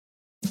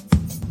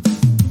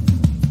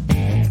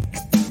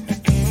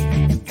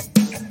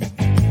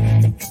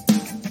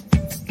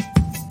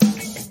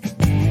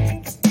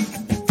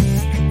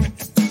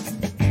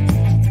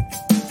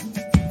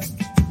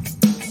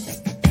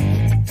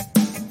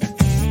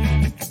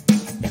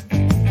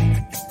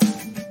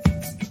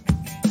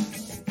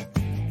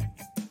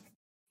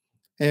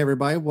Hey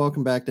everybody,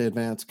 welcome back to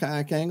Advanced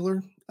Kayak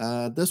Angler.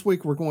 This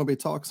week we're going to be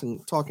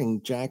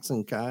talking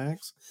Jackson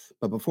kayaks,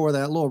 but before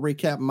that, a little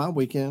recap of my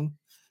weekend.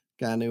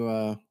 Got a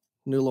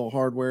new little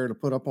hardware to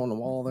put up on the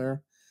wall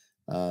there.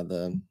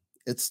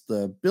 It's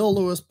the Bill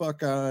Lewis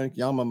Buckeye,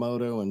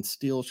 Yamamoto, and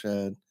Steel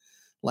Shed.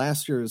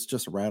 Last year was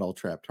just a rattle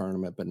trap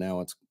tournament, but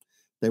now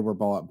they were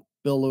bought.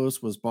 Bill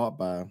Lewis was bought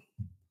by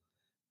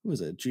who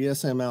was it?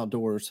 GSM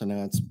Outdoors, so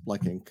now it's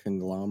like a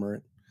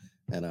conglomerate.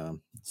 And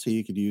so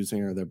you could use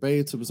any of their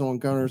baits. It was on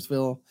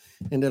Gunnersville.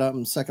 Ended up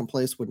in second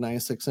place with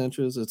 96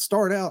 inches. It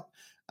started out,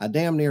 I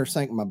damn near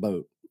sank my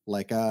boat.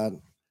 Like I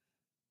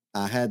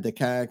had the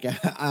kayak.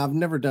 I've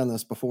never done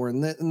this before,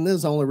 and this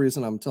is the only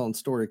reason I'm telling the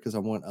story because I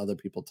want other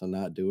people to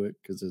not do it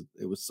because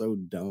it was so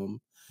dumb.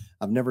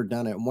 I've never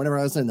done it. And whenever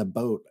I was in the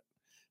boat,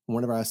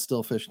 whenever I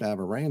still fished out of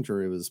a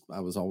Ranger, I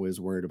was always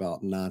worried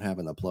about not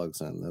having the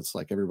plugs in. That's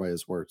like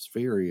everybody's worst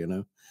fear, you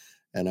know.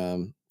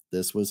 And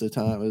this was it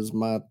was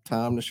my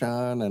time to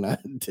shine, and I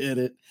did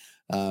it.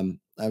 I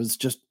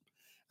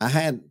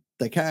had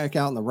the kayak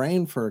out in the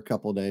rain for a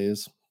couple of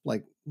days,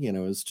 like it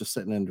was just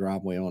sitting in the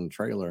driveway on a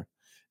trailer,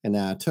 and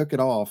I took it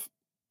off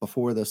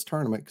before this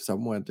tournament because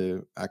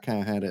I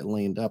kind of had it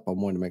leaned up. I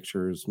wanted to make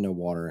sure there's no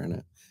water in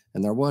it,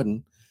 and there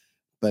wasn't.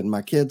 But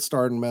my kids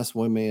started messing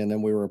with me, and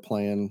then we were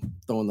throwing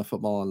the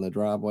football in the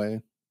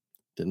driveway.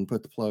 Didn't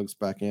put the plugs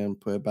back in,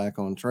 put it back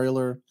on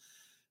trailer,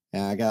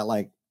 and I got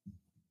like,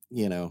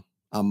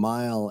 a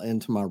mile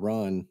into my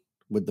run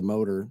with the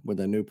motor with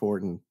a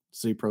Newport and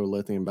Z Pro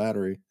lithium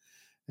battery.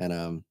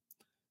 And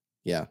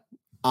yeah,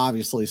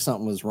 obviously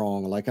something was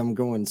wrong. Like I'm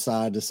going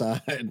side to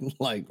side,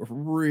 like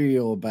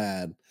real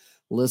bad,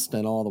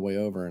 listening all the way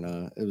over.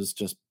 And it was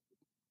just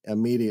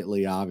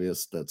immediately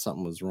obvious that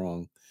something was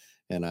wrong.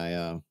 And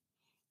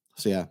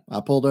so yeah, I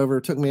pulled over.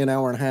 It took me an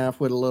hour and a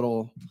half with a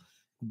little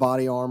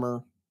body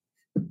armor,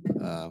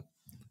 uh,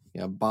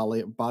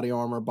 body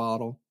armor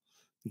bottle,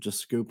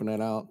 just scooping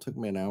it out. Took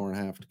me an hour and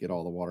a half to get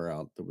all the water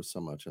out. There was so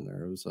much in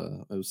there.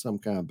 It was some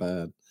kind of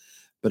bad.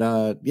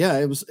 But yeah,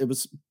 it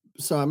was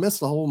so I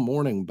missed the whole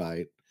morning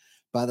bite.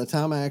 By the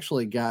time I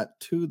actually got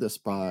to the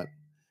spot,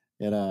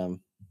 it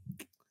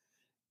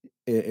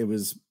it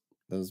was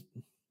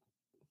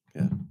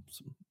yeah,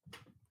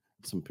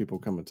 some people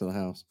coming to the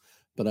house.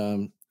 But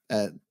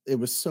it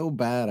was so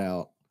bad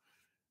out.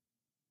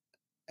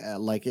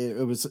 Like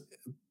it was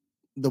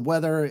the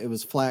weather, it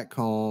was flat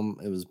calm,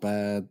 it was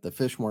bad, the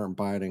fish weren't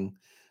biting.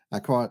 I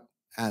caught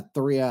at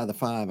 3 out of the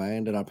 5, I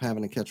ended up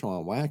having to catch on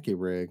a wacky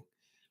rig,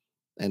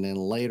 and then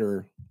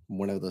later,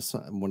 whenever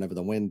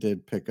the wind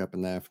did pick up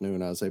in the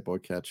afternoon, I was able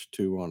to catch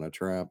 2 on a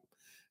trap,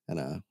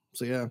 and,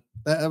 so yeah,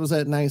 that was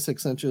at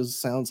 96 inches.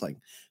 Sounds like,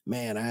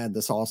 man, I had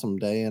this awesome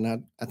day, and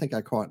I think I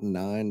caught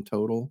 9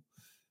 total,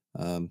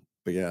 but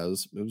yeah, it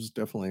was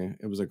definitely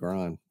it was a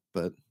grind,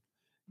 but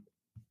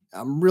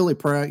I'm really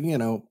proud,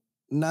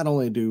 not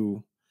only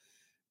do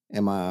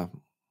am I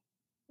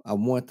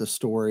want the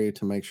story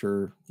to make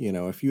sure,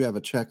 if you have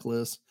a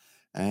checklist,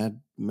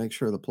 make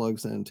sure the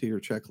plugs into your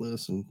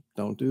checklist and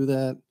don't do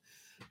that.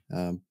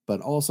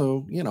 But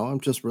also, I'm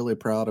just really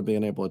proud of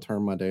being able to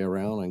turn my day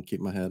around and keep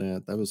my head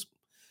in it.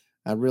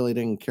 I really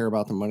didn't care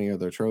about the money or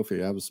the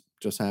trophy. I was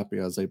just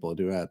happy I was able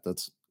to do that.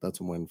 That's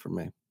a win for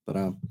me.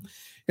 But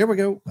here we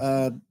go.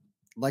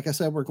 Like I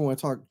said, we're going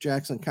to talk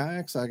Jackson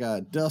kayaks. I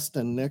got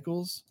Dustin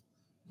Nichols.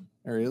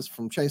 There he is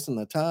from Chasing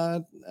the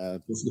Tide.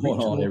 What's going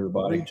on,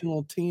 everybody?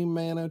 Regional team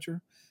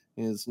manager.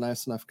 Is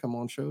nice enough to come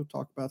on show,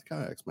 talk about the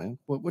kayaks, man.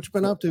 What you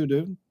been up to,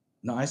 dude?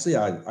 No, actually,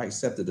 I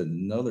accepted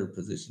another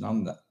position.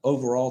 I'm the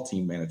overall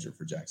team manager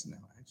for Jackson now.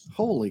 Actually,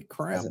 Holy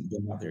crap! Hasn't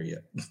been out there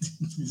yet.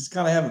 Just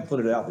kind of haven't put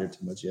it out there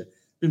too much yet.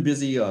 Been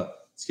busy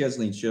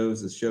scheduling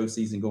shows. The show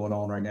season going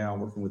on right now.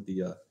 Working with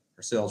the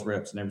our sales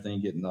reps and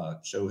everything, getting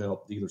show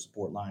help, dealer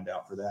support lined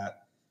out for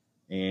that,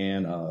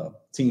 and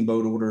team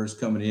boat orders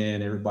coming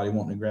in. Everybody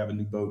wanting to grab a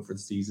new boat for the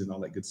season, all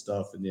that good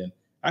stuff. And then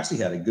I actually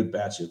had a good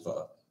batch of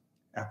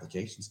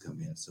applications come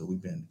in, so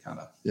we've been kind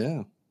of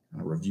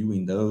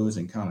reviewing those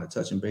and kind of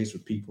touching base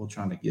with people,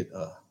 trying to get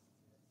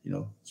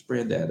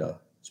spread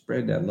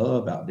that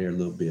love out there a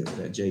little bit with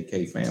that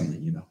JK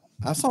family.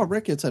 I saw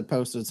Ricketts had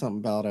posted something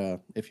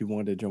about if you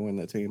wanted to join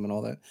the team and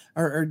all that.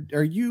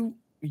 Are you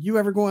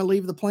ever going to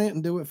leave the plant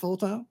and do it full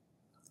time?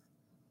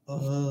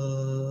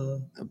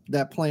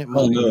 That plant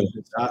money.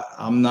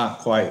 I'm not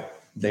quite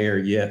there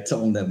yet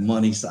on that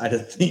money side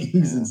of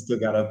things, and still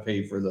got to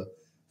pay for the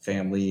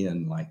family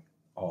and like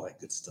all that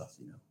good stuff.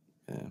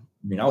 Yeah. I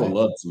mean, I would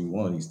love to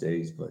one of these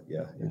days, but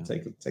it'd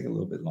take a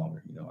little bit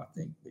longer, I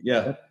think. But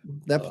yeah.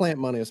 That plant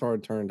money is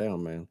hard to turn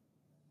down, man.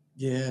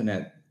 Yeah, and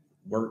that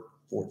work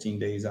 14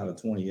 days out of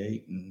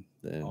 28 and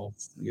I'll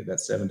get that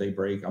 7-day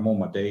break. I'm on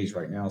my days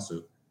right now,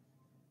 so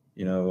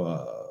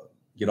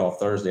get off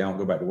Thursday. I don't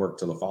go back to work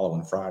till the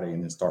following Friday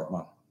and then start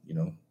my,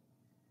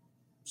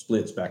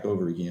 splits back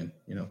over again.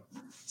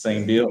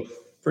 Same deal.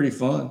 Pretty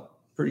fun,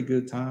 pretty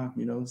good time,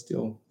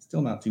 still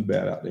not too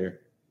bad out there.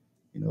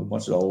 A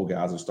bunch of the old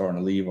guys are starting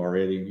to leave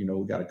already.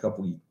 We got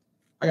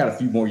I got a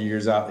few more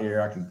years out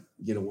there I can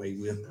get away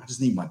with. I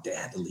just need my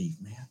dad to leave,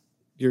 man.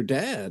 Your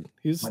dad?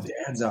 My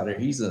dad's out there.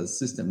 He's an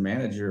assistant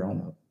manager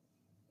on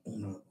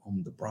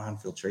the brine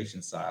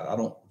filtration side. I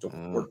don't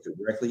Oh, work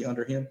directly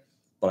under him,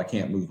 but I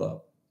can't move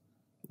up.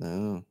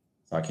 no.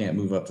 So I can't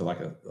move up to like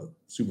a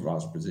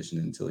supervisor position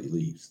until he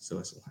leaves. So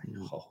it's like,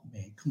 Mm. oh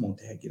man, come on,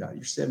 Dad, get out.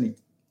 You're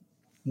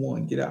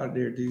 71. Get out of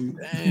there, dude.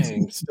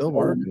 Dang, still Oh,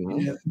 working,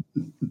 huh?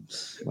 man.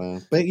 Wow.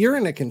 But you're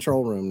in the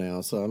control room now,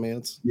 so I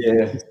mean,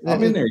 Yeah,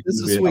 I'm in there a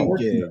it's little a bit.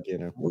 sweet gig, you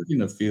know. I work in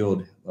the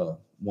field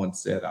one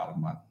set out of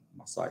my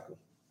cycle.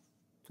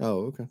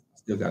 Oh, okay.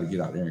 Still got to get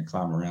out there and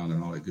climb around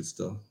and all that good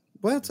stuff.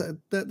 Well,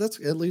 that's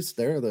at least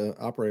they're the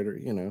operator,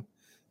 you know.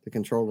 The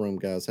control room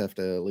guys have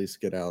to at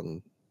least get out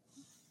and,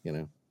 you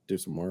know, do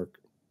some work.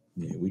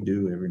 Yeah, we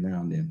do every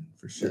now and then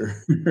for Yeah.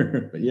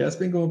 sure. But yeah, it's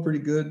been going pretty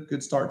good.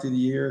 Good start to the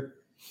year.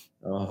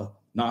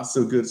 Not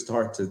so good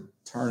start to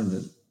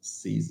tournament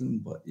season,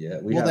 but yeah,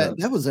 we Well, had a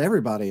that was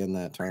everybody in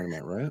that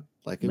tournament, right?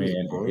 Like it was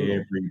man,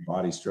 brutal.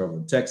 everybody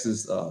struggled.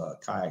 Texas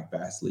Kayak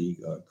Bass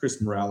League,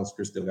 Chris Morales,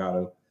 Chris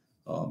Delgado,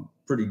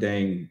 pretty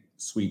dang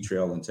sweet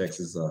trail in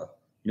Texas.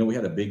 We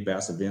had a big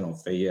bass event on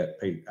Fayette,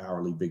 paid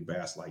hourly big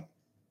bass like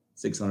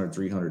 600,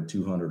 300,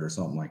 200 or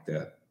something like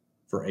that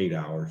for 8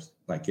 hours.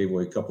 Like gave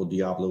away a couple of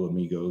Diablo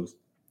Amigos.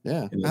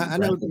 Yeah, And then I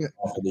know.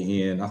 off at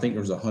the end, I think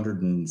there was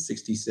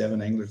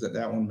 167 anglers at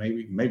that one,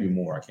 maybe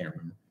more. I can't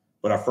remember.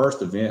 But our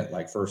first event,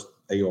 like first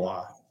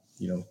AOI,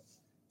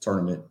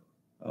 tournament,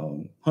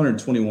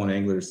 121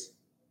 anglers,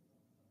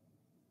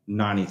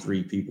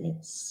 93 people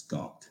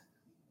skunked.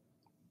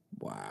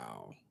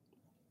 Wow.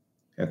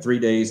 At 3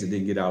 days, it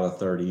didn't get out of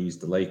 30s.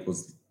 The lake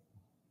was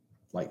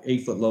like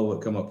 8 foot low.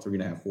 It come up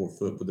 3.5, 4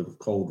 foot with the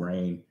cold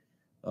rain.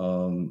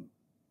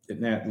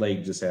 And that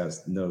lake just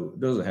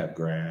doesn't have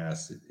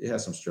grass. It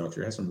has some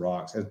structure, it has some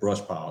rocks, it has brush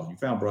piles. You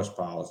found brush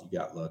piles, you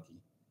got lucky.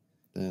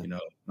 Yeah. And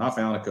I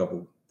found a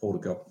couple, pulled a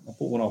couple. I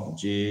pulled one off a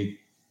jig,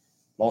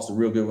 lost a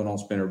real good one on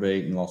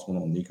spinnerbait, and lost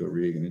one on Nico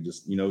rig. And it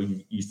just,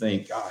 you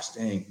think, gosh,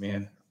 dang,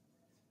 man,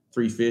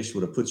 3 fish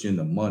would have put you in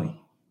the money.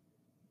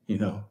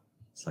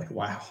 It's like,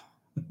 wow.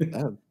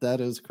 That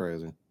is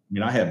crazy. I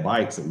mean, I had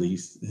bites at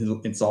least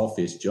and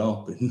sawfish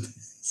jump, and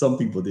some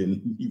people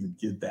didn't even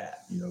get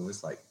that.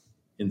 It's like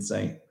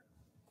insane.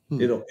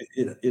 It'll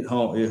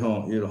humble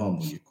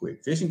you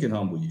quick. Fishing can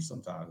humble you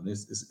sometimes, and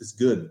it's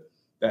good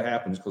that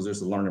happens because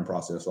there's a learning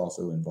process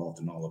also involved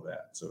in all of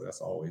that. So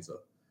that's always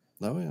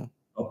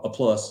a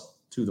plus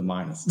to the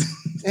minus.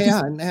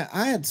 Yeah, and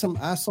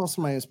I saw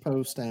somebody's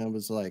post and it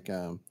was like,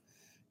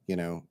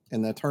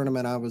 in the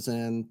tournament I was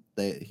in,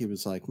 he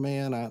was like,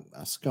 man, I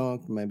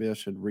skunked. Maybe I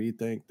should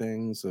rethink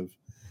things of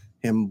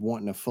him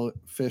wanting to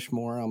fish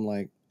more. I'm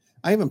like,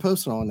 I even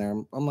posted on there.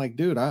 I'm like,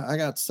 dude, I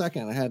got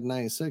second. I had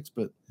 96,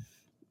 but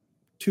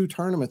 2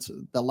 tournaments.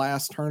 The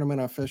last tournament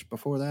I fished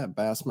before that,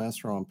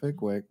 Bassmaster on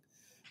Pickwick,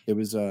 it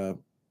was a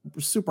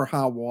super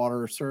high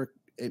water.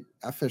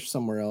 I fished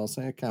somewhere else,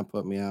 and it kind of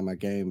put me out of my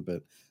game.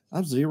 But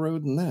I've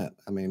zeroed in that.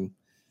 I mean,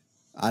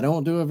 I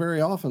don't do it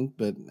very often,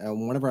 but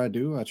whenever I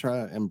do, I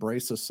try to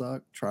embrace the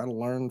suck, try to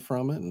learn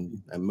from it,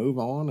 and move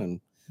on,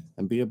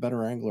 and be a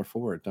better angler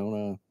for it.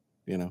 Don't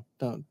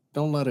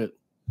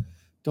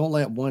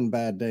let one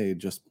bad day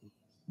just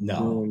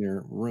ruin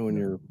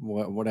your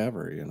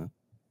whatever.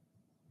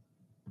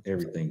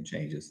 Everything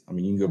changes. I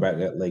mean, you can go back to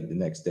that lake the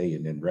next day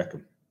and then wreck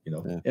them.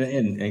 Yeah.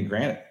 And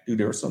granted, dude,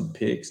 there were some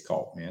pigs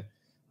caught, man.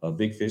 A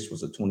big fish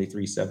was a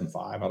 23.75.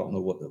 I don't know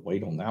what the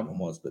weight on that one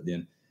was, but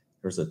then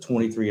there's a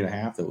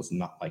 23.5 that was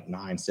not like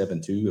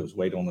 9.72. It was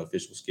weight on the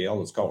official scale. It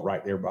was caught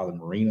right there by the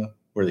marina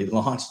where they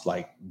launched,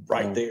 like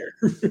right there.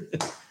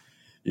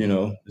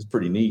 It's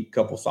pretty neat. A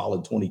couple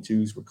solid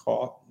 22s were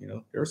caught.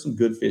 There were some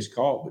good fish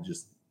caught, but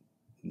just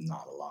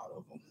not a lot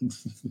of them.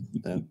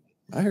 Yeah,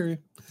 I hear you.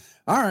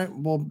 All right.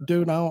 Well,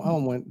 dude, I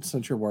don't want,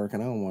 since you're working,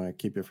 I don't want to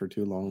keep it for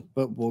too long,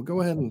 but we'll go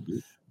ahead and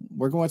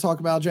we're going to talk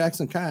about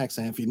Jackson Kayaks.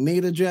 And if you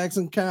need a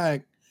Jackson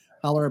Kayak,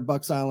 holler at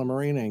Bucks Island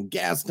Marina in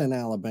Gaston,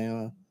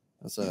 Alabama.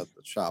 That's the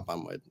shop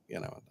I'm with.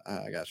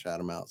 I got to shout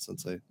them out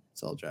since they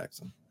sell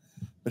Jackson.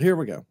 But here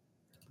we go.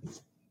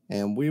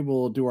 And we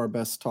will do our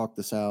best to talk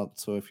this out.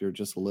 So if you're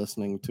just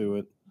listening to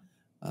it,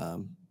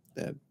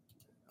 that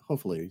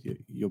hopefully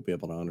you'll be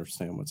able to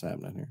understand what's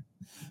happening here.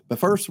 But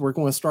first, we're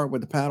going to start with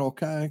the paddle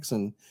kayaks.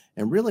 And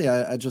really,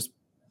 I just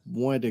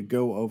wanted to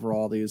go over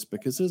all these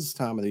because this is the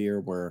time of the year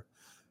where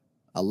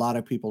a lot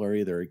of people are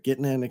either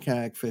getting into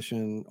kayak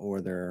fishing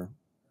or they're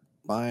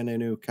buying a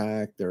new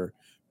kayak. They're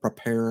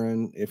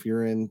preparing. If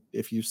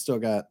you still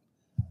got,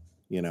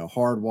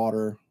 hard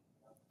water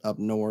up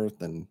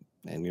north and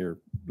you're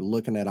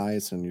looking at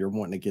ice and you're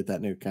wanting to get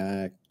that new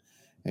kayak,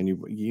 and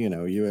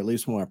you at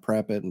least want to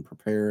prep it and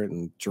prepare it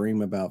and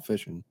dream about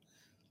fishing,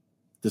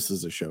 this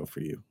is a show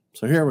for you.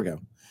 So here we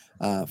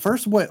go.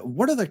 First,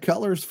 what are the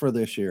colors for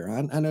this year?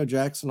 I know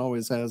Jackson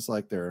always has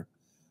like their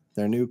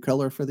new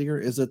color for the year.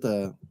 Is it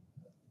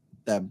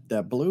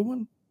that blue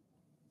one?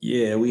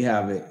 Yeah, we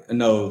have it.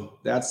 No,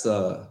 that's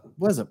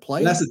what is it?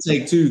 Play? That's a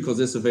Take Two because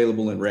it's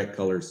available in red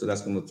colors. So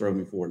that's going to throw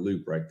me for a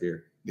loop right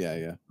there.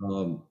 Yeah.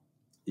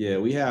 Yeah,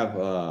 we have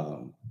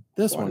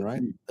this one,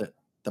 right? The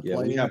yeah,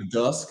 play. we have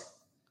Dusk.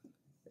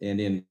 And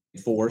then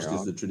Forest is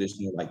Yeah, the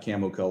traditional like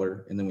camo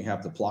color, and then we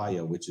have the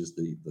Playa, which is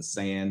the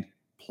sand.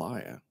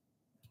 Playa.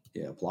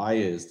 Yeah, Playa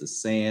is the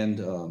sand,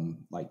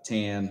 like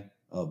tan,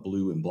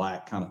 blue and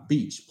black kind of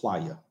beach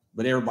Playa.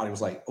 But everybody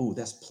was like, "Oh,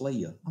 that's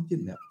Playa. I'm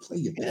getting that Playa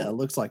Yeah, it color,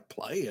 looks like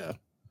Playa.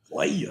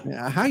 Playa."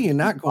 Yeah, how you Keep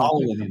not going to pick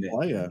following the in that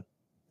Playa? thing.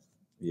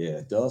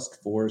 Yeah,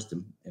 Dusk, Forest,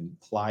 and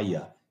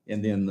Playa,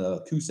 and then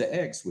the Kusa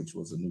X, which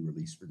was a new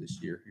release for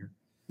this year here.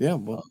 Yeah,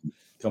 well,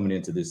 Coming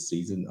into this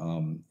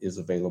season, is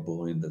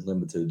available in the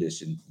limited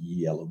edition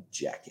yellow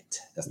jacket.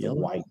 That's the yellow.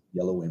 white,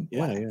 yellow, and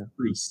Yeah, black. yeah.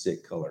 Pretty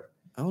sick color.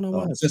 I don't know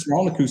why it's Since we're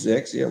on the Kusa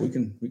X, yeah, we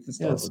can yeah,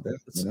 start with that.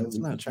 it's We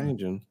not can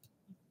changing.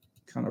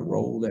 kind of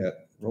roll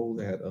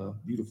that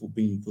beautiful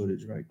beam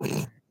footage right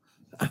there.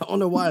 I don't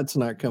know why it's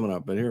not coming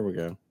up, but here we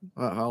go.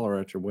 Holler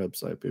at your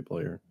website, people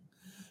here.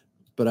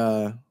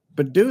 But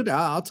but dude,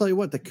 I'll tell you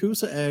what, the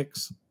Kusa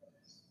X.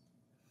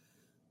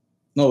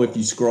 No, if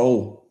you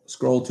scroll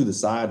to the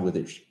side with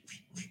it,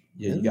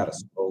 yeah, you Is got it? to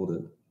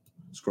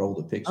scroll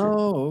the picture.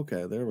 Oh,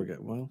 okay. There we go.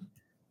 Well,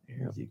 There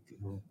yeah. you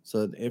go.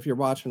 So if you're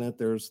watching it,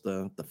 there's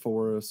the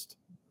forest,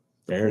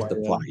 the There's the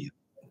playa. playa.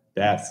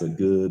 That's a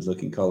good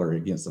looking color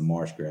against the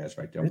marsh grass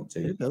right there. I'm gonna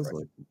tell you It that does right.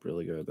 look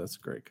really good. That's a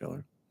great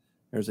color.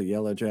 There's a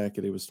yellow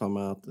jacket he was talking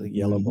about, the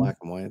yellow, Mhm. black,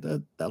 and white.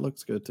 That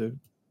looks good too.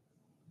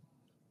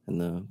 And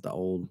the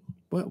old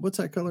what's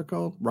that color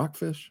called?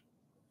 Rockfish?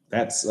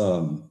 That's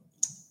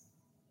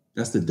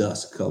the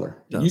dusk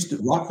color. It used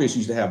Dusk. to Rockfish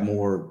used to have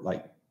more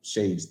like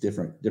shades,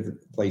 different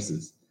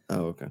places.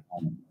 Oh, okay.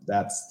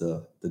 That's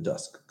the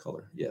dusk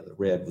color. Yeah, the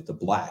red with the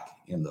black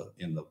in the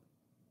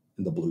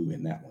blue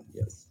in that one.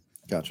 Yes.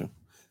 Gotcha.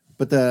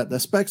 But the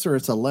specs are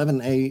it's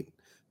 11.8,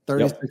 Yep.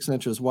 36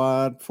 inches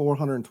wide,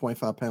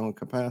 425-pound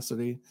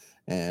capacity,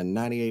 and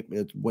 98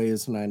 it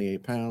weighs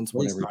 98 pounds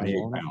Weighs whenever you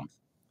go 98 on it. pounds.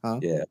 Huh?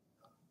 Yeah.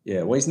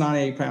 Yeah, weighs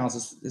 98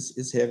 pounds.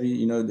 It's heavy.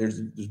 You know,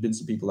 there's been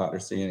some people out there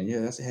saying, yeah,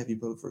 that's a heavy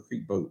boat for a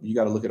creek boat. You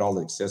got to look at all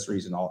the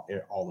accessories and all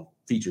the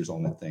features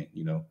on that thing.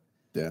 You know,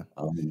 Yeah.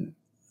 um,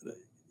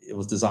 it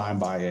was designed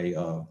by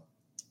a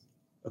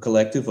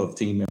collective of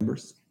team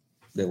members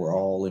that were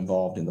all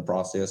involved in the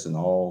process and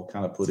all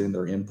kind of put in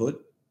their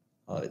input.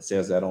 It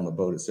says that on the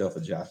boat itself,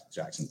 a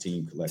Jackson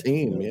Team Collective.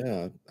 You Team, know,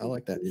 yeah. I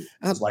like that.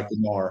 I, just like the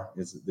NAR,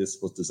 this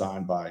was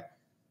designed by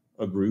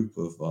a group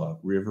of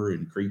river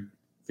and creek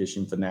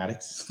fishing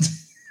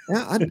fanatics.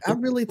 yeah, I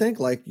really think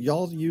like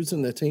y'all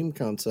using the team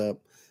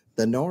concept,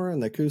 the Nora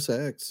and the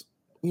Kusa X,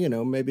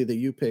 maybe the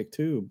U pick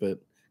too, but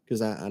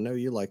because I know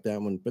you like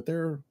that one, but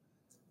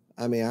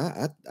I mean,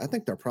 I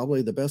think they're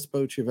probably the best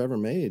boats you've ever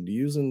made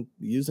using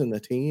the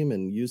team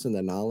and using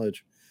the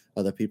knowledge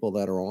of the people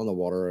that are on the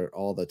water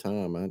all the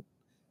time.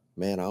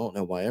 Man, I don't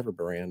know why every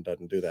brand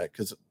doesn't do that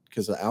because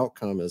the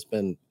outcome has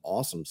been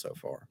awesome so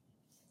far.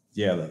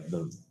 Yeah,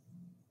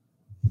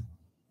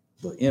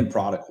 the end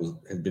product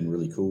has been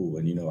really cool.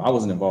 And I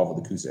wasn't involved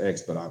with the Kusa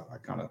X, but I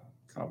kind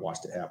of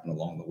watched it happen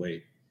along the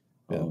way.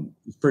 Yeah,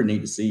 It's pretty neat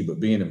to see. But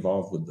being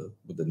involved with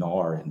the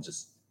NAR and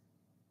just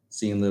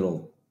seeing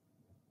little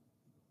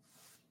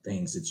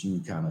things that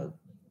you kind of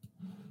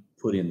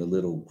put in the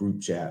little group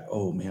chat.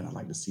 Oh man, I'd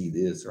like to see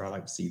this or I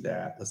like to see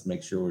that. Let's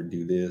make sure we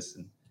do this.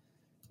 And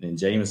then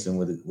Jameson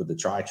with the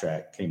tri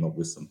track came up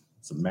with some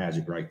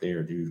magic right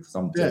there, dude. Because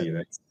I'm gonna tell yeah. you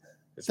that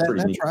it's That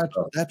pretty that neat try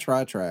stuff. that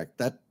try track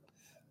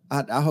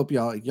I hope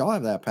y'all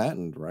have that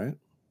patent, right?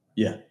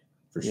 Yeah,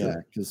 for Yeah,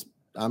 sure. because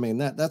I mean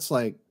that's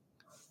like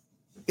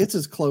it's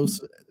as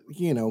close,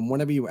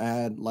 whenever you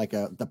add like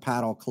the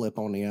paddle clip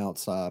on the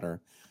outside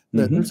or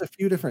there's Hmm. a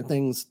few different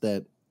things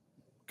that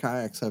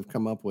kayaks have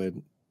come up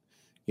with.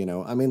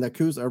 I mean the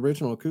Kusa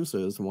original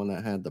Kusa is the one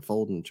that had the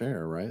folding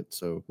chair, right?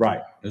 So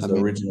Right. There's I the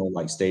mean, original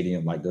like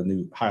stadium, like the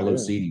new high-low yeah,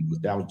 seating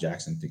with that was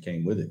Jackson that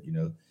came with it.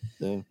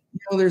 yeah.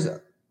 There's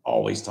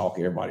always talk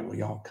everybody, well,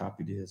 y'all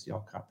copy this,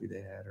 y'all copy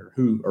that, or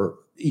who or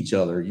each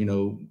other.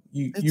 You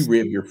It's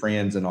rib your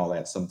friends and all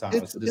that sometimes,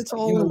 it's but it's it's like,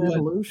 you all know an what?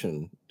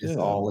 evolution. It's Yeah.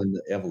 all in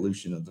the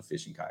evolution of the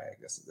fishing kayak.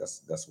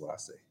 That's what I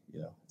say.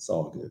 It's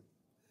all good.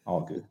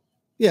 All good.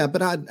 Yeah,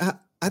 but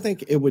I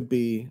think it would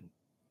be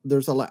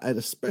there's a lot, and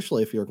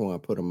especially if you're going to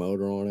put a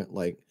motor on it,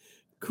 like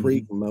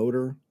Creek Hmm.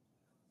 motor.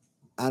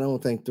 I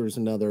don't think there's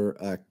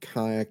another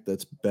kayak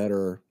that's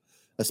better,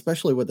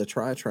 especially with the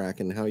tri track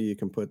and how you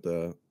can put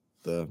the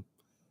the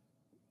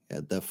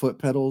foot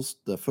pedals,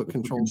 the foot The foot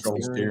control control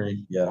steering,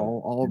 steering, yeah.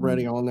 all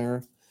already on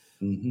there.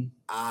 Hmm.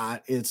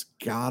 It's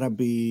gotta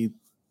be.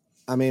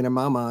 I mean, in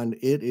my mind,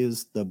 it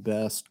is the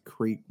best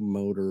creek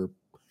motor,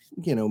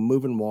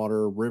 moving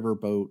water river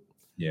boat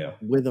Yeah,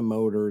 with a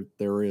motor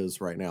there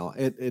is right now.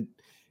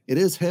 It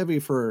is heavy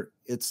for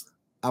it's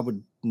I would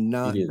it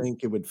not is.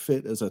 think it would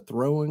fit as a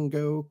throw and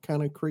go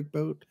kind of creek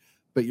boat,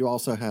 but you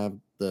also have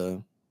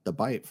the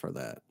bite for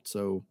that.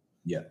 So,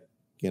 Yeah.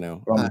 you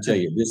know, But I'm I, gonna tell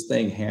you, this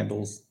thing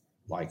handles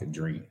like a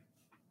dream.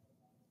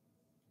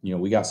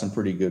 We got some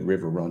pretty good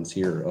river runs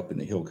here up in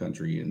the hill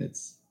country, and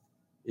it's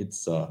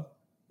uh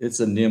it's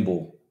a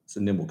nimble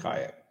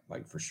kayak,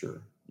 like for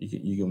sure.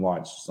 You can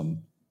watch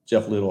some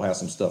Jeff Little has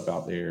some stuff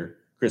out there.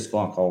 Chris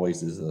Funk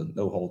always is a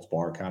no holds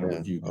bar kind of yeah.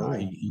 review Oh guy.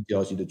 yeah. He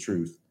tells you the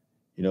truth.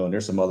 and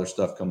there's some other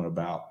stuff coming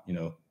about.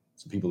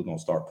 Some people are going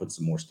to start putting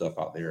some more stuff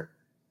out there.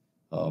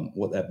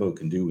 What that boat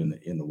can do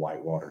in the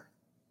white water,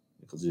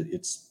 because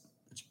it's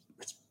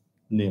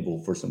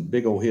nimble for some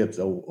big old hips.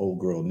 Old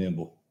girl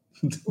nimble.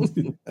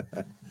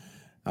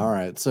 All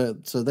right, so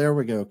there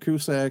we go.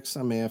 Coosa-X.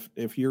 I mean,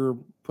 if you're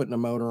putting a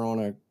motor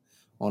on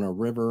a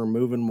river,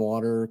 moving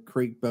water,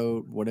 creek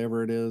boat,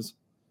 whatever it is,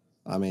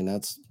 I mean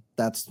it's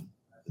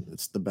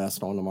the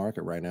best on the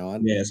market right now.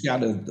 Yeah, it's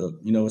got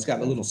it's got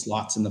the little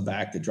slots in the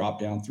back that drop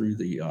down through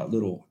the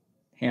little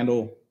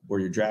handle where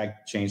your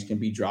drag chains can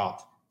be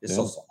dropped. It's Yeah.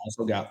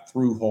 also got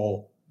through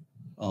hole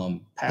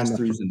pass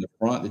throughs in the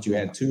front that you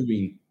Yeah. had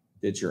tubing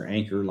that your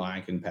anchor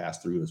line can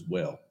pass through as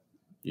well.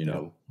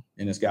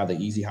 And it's got the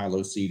easy high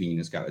low seating.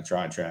 It's got a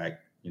tri track.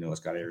 It's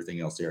got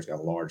everything else there. It's got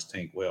a large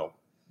tank well,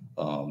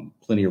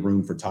 plenty of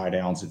room for tie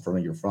downs in front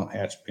of your front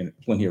hatch,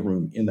 plenty of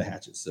room in the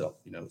hatch itself.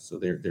 So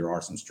there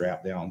are some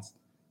strap downs,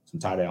 some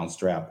tie down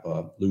strap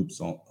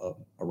loops on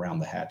around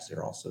the hatch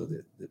there also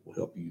that will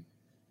help you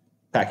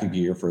pack your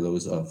gear for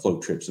those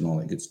float trips and all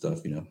that good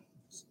stuff.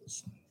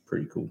 It's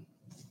pretty cool.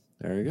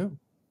 There you go.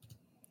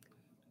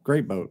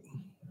 Great boat.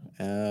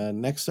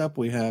 Next up,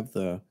 we have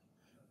the.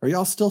 Are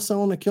y'all still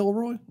selling the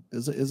Kilroy?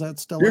 Is that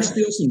still? There's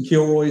still some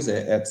Kilroys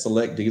at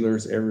select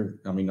dealers. A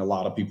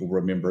lot of people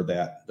remember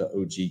that the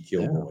OG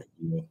Kilroy.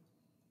 Yeah.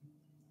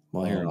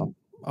 Well, here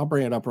I'll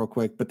bring it up real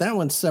quick. But that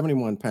one's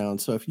 71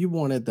 pounds. So if you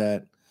wanted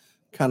that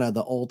kind of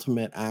the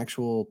ultimate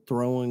actual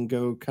throw and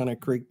go kind of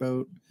creek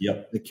boat,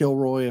 yep, the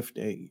Kilroy.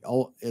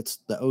 It's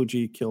the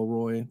OG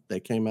Kilroy. They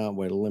came out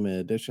with a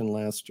limited edition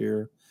last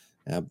year.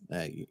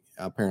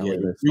 Apparently,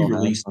 they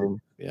re-released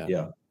it.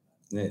 Yeah.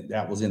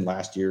 That was in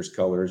last year's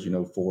colors,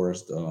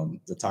 Forest,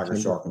 the Tiger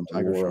Shark and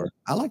Tiger Shark.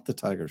 I like the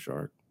Tiger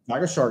Shark.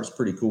 Tiger Shark's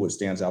pretty cool. It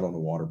stands out on the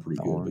water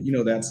pretty good.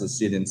 But that's a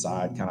sit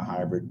inside kind of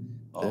hybrid.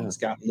 It's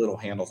got little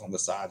handles on the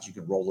sides. You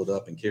can roll it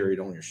up and carry it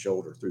on your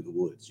shoulder through the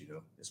woods.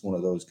 It's one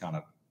of those kind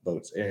of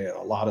boats. A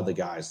lot of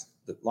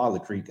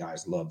the creek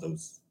guys love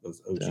those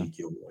OG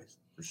Kilroys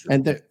for sure.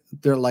 And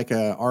they're like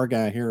our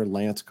guy here,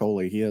 Lance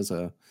Coley. He has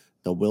the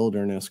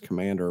Wilderness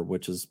Commander,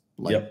 which is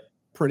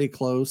pretty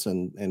close,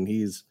 and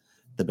he's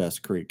the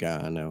best creek guy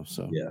I know.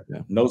 So yeah.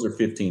 And those are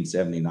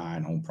 $1,579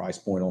 on price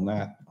point on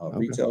that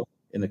retail.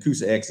 And the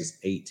Coosa-X is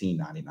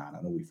 $1,899.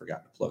 I know we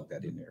forgot to plug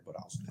that in there, but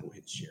I'll go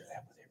ahead and share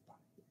that with everybody.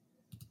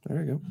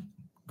 There you go.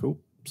 Cool.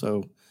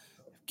 So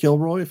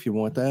Kilroy, if you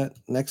want that.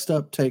 Next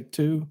up, Take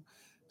Two.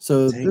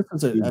 So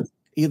this is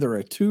either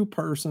a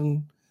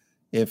two-person.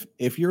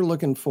 If you're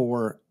looking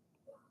for,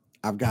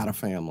 I've got a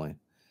family,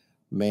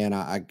 man,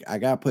 I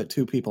got to put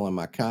two people in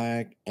my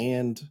kayak,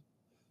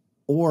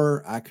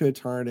 or I could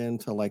turn it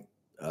into like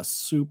a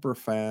super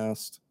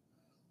fast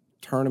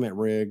tournament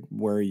rig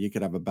where you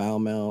could have a bow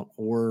mount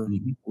or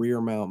rear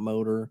mount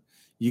motor.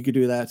 You could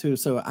do that too.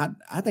 So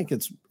I think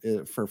it's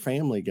for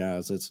family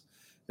guys.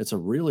 It's a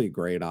really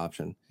great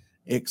option,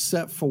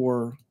 except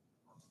for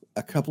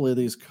a couple of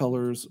these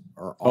colors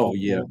are awful.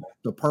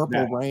 The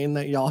purple rain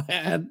that y'all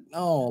had.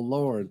 Oh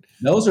Lord,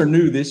 those are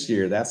new this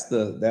year. That's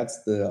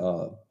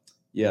the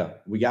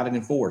we got it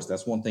in Forest.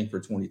 That's one thing for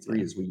 23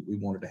 is we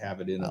wanted to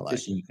have it in a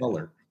fishing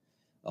color.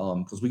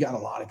 Because we got a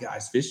lot of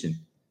guys fishing.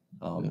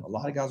 A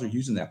lot of guys are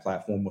using that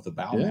platform with a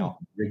bow mount,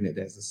 rigging it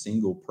as a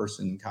single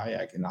person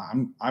kayak. And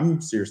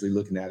I'm seriously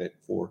looking at it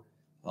for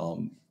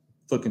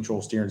foot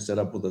control steering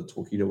setup with a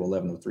Torqeedo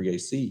 1103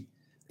 AC.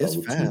 It's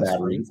with fast, 2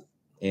 batteries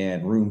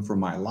and room for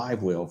my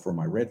live well for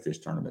my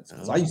redfish tournaments.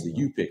 Because I use the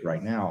U-Pick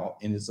right now,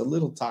 and it's a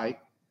little tight,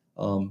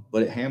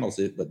 but it handles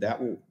it. But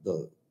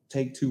the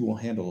Take Two will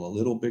handle a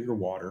little bigger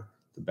water.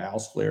 The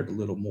bow's flared a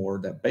little more.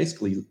 That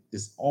basically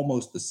is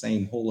almost the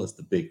same hole as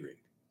the big rig.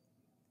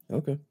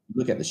 Okay.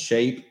 Look at the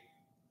shape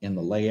and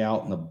the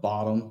layout and the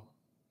bottom,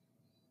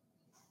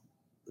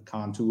 the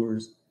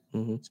contours.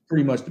 It's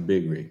pretty much the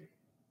big rig.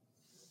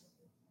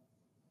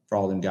 For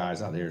all them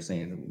guys out there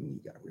saying you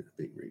got rid of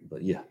big rig,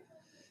 but yeah,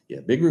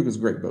 big rig was a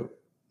great boat.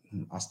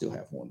 I still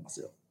have one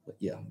myself, but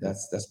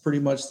that's pretty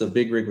much the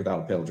big rig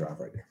without a pedal drive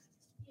right there.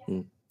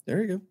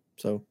 There you go.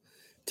 So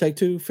Take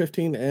Two,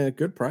 15,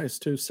 good price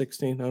too,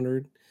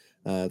 1,600.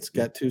 It's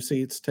got 2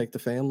 seats. Take the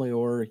family,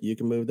 or you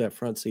can move that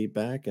front seat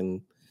back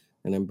and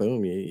then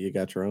boom, you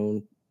got your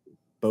own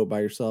boat by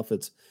yourself.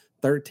 It's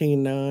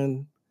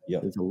 13.9.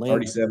 Yep.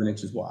 37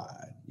 inches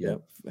wide.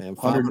 Yep. And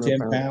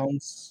 110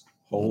 pounds,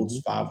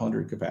 holds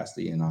 500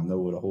 capacity, and I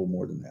know it'll hold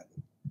more than that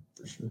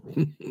for sure.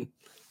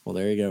 Well,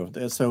 there you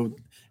go. So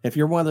if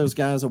you're one of those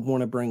guys that want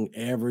to bring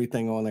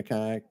everything on the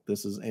kayak,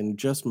 this is, and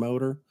just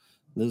motor,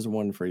 this is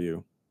one for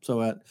you.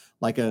 So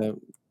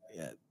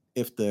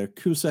if the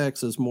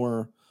Coosa-X is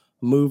more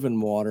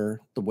moving water,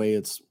 the way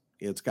it's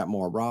got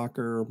more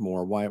rocker,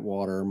 more white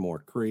water, more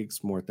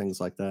creeks, more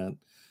things like that.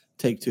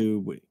 Take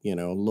Two, a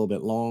little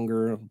bit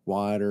longer,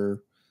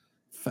 wider.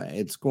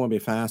 It's going to be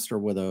faster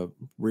with a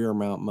rear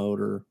mount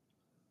motor,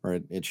 or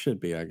it should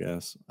be, I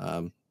guess.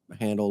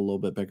 Handle a little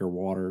bit bigger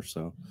water,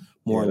 so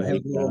more a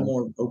little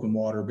more open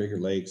water, bigger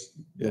lakes,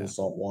 little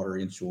salt water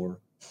inshore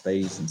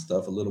bays and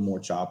stuff. A little more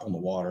chop on the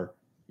water.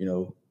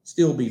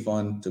 Still be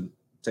fun to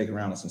take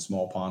around in some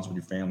small ponds with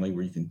your family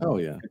where you can Oh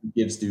yeah.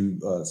 kids do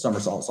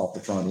somersaults off the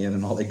front end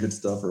and all that good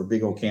stuff, or a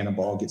big old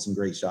cannonball, get some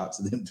great shots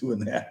of them doing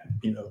that.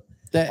 All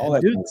That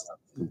that dude, kind of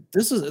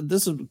stuff.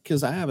 this is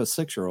because I have a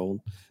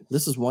 6-year-old.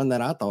 This is one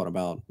that I thought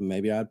about.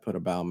 Maybe I'd put a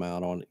bow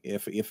mount on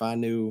if I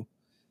knew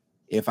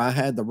if I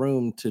had the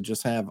room to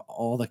just have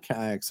all the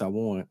kayaks I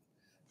want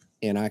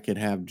and I could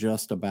have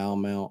just a bow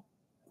mount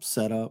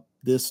set up.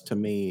 This to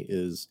me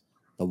is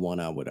the one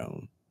I would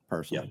own Yeah,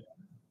 personally.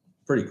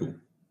 pretty cool.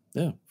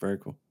 Yeah, very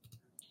cool.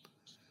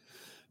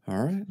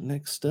 All right,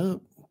 next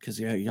up, because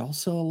yeah, y'all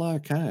sell a lot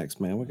of kayaks,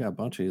 man. We got a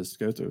bunch of these to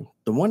go through.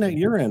 The one that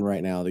you're in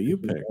right now, that you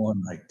pick.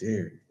 One right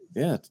there.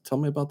 Yeah, tell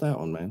me about that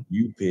one, man.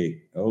 You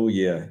pick. Oh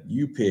yeah,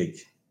 you pick.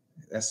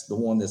 That's the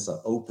one that's an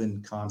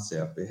open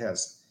concept. It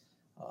has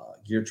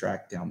gear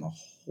track down the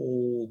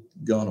whole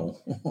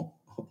gunnel, up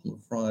on the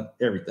front,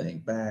 everything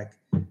back,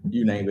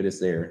 you name it, it's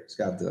there. It's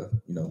got the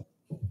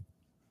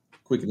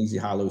quick and easy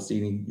high-low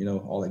seating,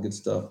 all that good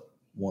stuff.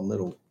 One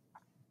little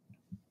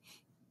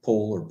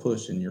pull or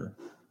push in your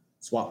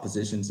swap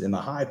positions, and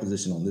the high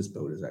position on this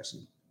boat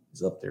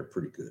is up there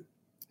pretty good.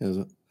 Is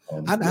it?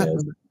 Yeah,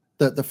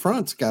 The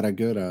front's got a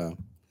good.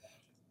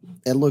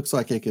 It looks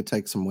like it could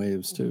take some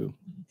waves too.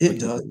 it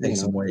does take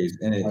some waves,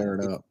 and Fire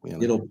it up.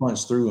 it'll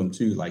punch through them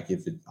too. Like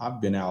I've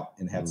been out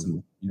and had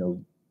some,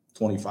 Mm-hmm.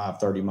 25,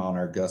 30 mile an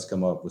hour gusts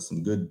come up with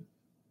some good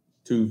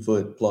 2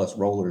 foot plus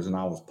rollers, and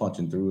I was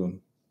punching through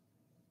them.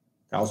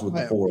 I was with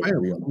the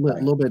 403 a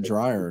little bit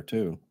drier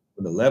too.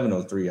 With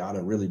 1103, I'd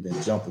have really been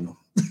jumping them.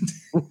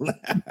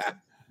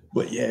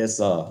 But yeah,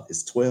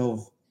 it's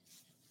 12,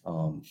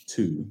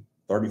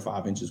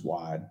 35 inches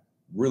wide,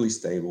 really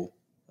stable.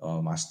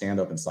 I stand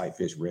up and sight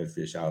fish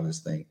redfish out of this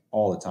thing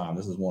all the time.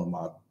 This is one of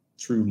my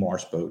true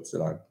marsh boats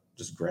that I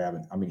just grab.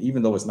 I mean,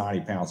 even though it's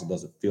 90 pounds, it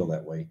doesn't feel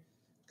that way.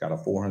 It's got a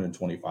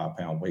 425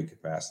 pound weight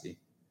capacity,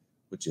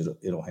 which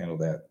it'll handle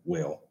that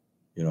well.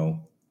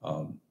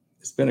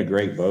 It's been a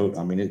great boat.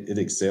 I mean, it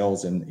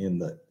excels in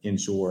the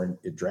inshore, and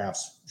it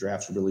drafts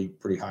really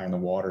pretty high in the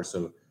water.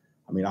 So,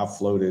 I mean, I've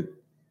floated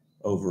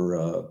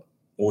over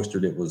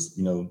oyster that was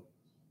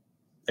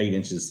 8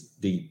 inches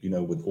deep,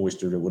 with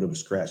oyster that would have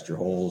scratched your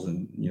holes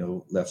and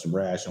left some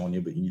rash on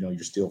you, but you're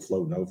still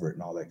floating over it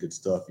and all that good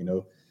stuff.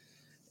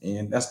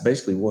 And that's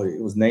basically what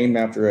it was named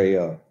after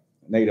a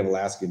Native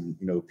Alaskan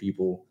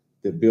people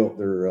that built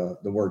their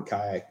the word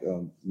kayak.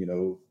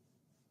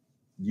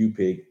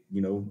 U-pig,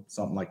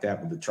 something like that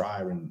with the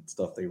tribe and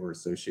stuff they were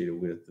associated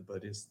with.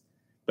 But it's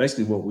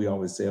basically what we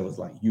always say was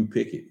like, you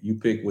pick it. You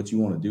pick what you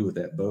want to do with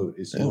that boat.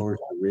 It's yours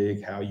to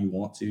rig how you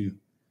want to,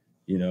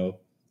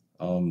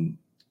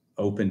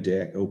 open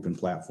deck, open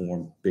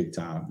platform, big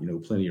time,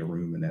 plenty of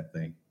room in that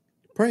thing.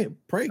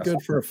 Pretty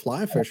good for a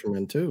fly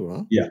fisherman too,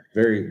 huh? Yeah,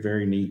 very,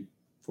 very neat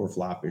for a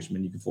fly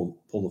fisherman. You can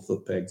pull the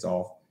foot pegs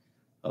off.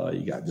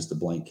 You got just a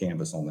blank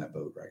canvas on that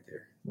boat right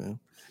there. Yeah.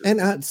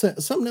 And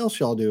something else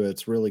y'all do,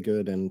 it's really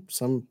good, and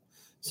some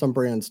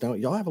brands don't.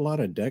 Y'all have a lot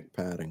of deck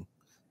padding.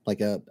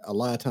 Like a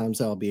lot of times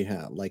that'll be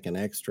like an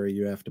extra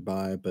you have to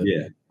buy, but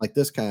like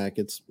this kayak,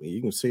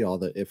 you can see all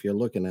that if you're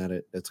looking at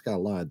it. It's got a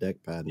lot of deck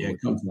padding. Yeah,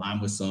 it comes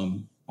lined with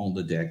some on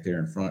the deck there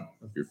in front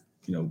of your,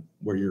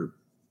 where you're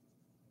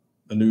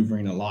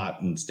maneuvering a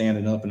lot and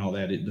standing up and all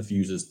that. It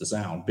diffuses the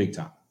sound big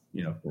time.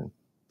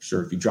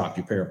 Sure, if you drop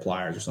your pair of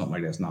pliers or something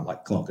like that, it's not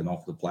like clunking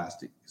off the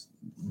plastic. It's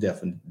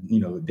definitely,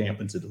 it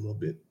dampens it a little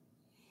bit.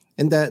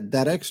 And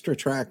that extra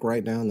track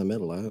right down the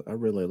middle, I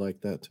really like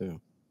that too.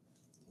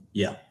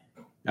 Yeah,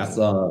 that's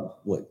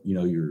what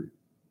you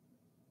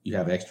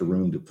have extra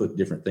room to put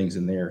different things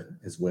in there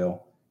as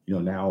well.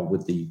 Now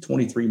with the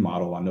 23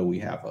 model, I know we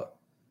have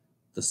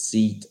the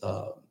seat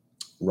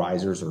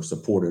risers are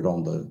supported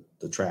on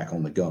the track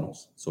on the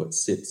gunnels, so it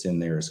sits in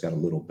there. It's got a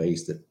little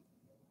base that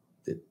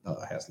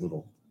has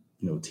little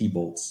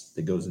T-bolts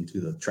that goes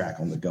into the track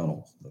on the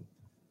gunnel. So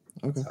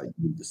that's how you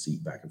move the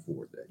seat back and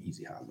forth, that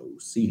easy high-low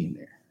seating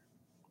there.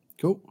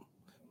 Cool.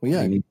 Well,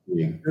 yeah.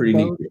 Pretty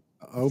neat.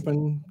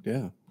 Open.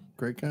 Yeah.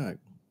 Great kayak.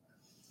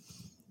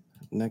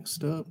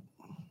 Next up.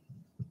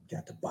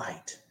 Got the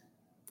bite.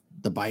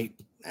 The bite.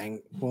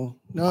 Well,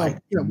 no. Bite.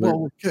 Yeah,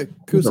 well,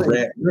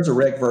 there's a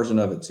wreck version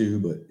of it too,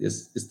 but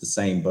it's the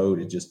same boat.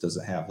 It just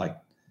doesn't have like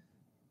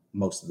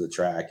most of the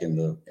track and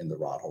the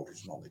rod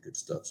holders and all that good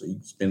stuff. So you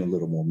can spend a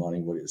little more money.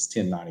 What is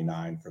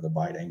 $10.99 for the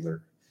Bite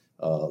Angler,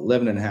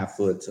 11 and a half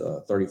foot,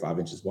 35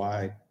 inches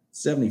wide,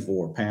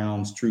 74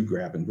 pounds, true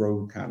grab and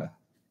row kind of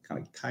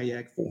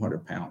kayak,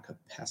 400 pound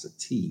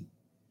capacity.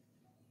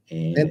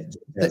 And it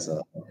has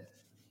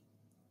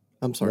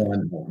I'm sorry,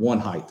 one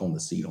height on the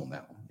seat on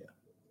that one.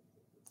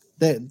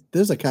 Yeah.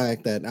 There's a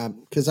kayak that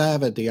because I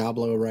have a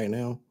Diablo right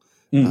now.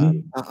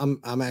 Mm-hmm.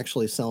 I'm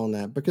actually selling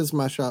that because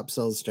my shop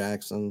sells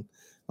Jackson.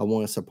 I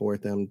want to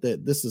support them.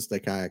 This is the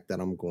kayak that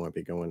I'm going to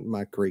be going,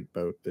 my creek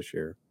boat this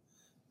year.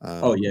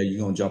 Oh yeah, you're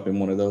gonna jump in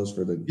one of those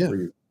for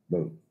your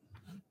boat.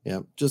 Yeah,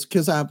 just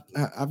because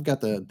I've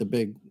got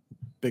the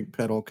big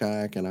pedal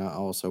kayak, and I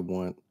also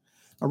want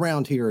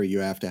around here you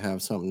have to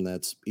have something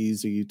that's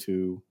easy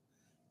to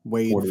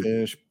wade Portage.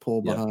 fish,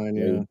 pull Yep. behind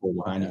Wave you. pull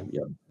behind Yeah. you.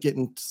 Yep. Get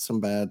into some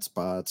bad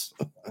spots,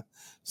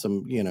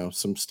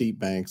 some steep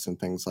banks and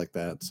things like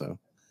that. So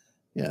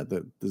yeah,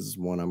 this is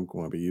one I'm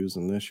going to be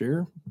using this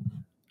year.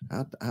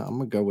 I'm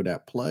gonna go with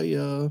that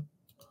playa.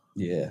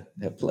 Yeah,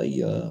 that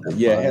play. But That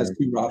yeah, it has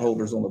playa. 2 rod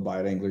holders on the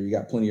bite angler. You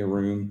got plenty of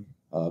room,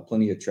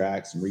 plenty of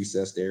tracks and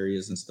recessed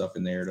areas and stuff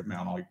in there to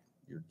mount all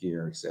your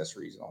gear,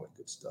 accessories, and all that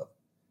good stuff.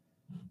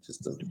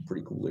 Just a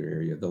pretty cool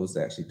area. Those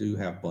actually do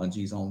have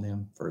bungees on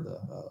them for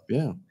the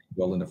Yeah.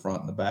 well in the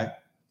front and the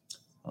back.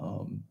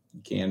 You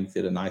can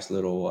fit a nice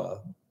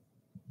little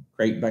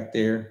crate back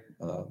there.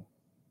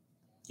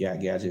 Yeah,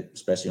 gadget,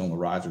 especially on the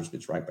risers,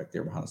 fits right back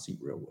there behind the seat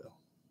real well.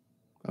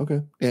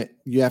 Okay.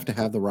 You have to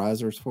have the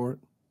risers for it.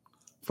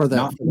 For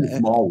Not for the the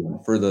small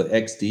one, for the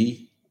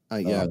XD.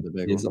 yeah, the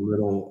big It's one. a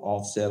little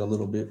offset a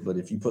little bit, but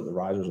if you put the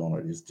risers on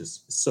it,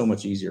 it's so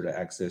much easier to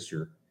access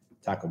your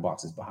tackle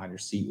boxes behind your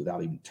seat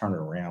without even turning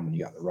around when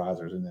you got the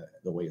risers and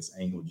the way it's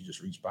angled. You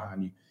just reach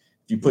behind you.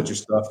 If you put your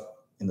stuff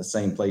in the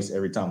same place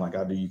every time, like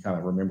I do, you kind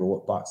of remember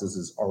what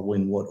boxes are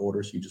in what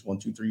order. So you just 1,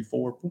 2, 3,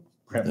 4, boom,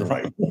 grab the Yeah.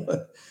 right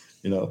one.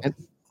 And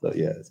So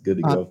yeah, it's good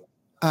to uh, go.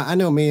 I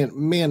know me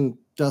and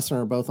Dustin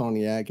are both on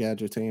the Yak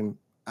Gadget team.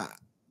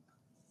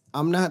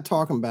 I'm not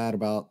talking bad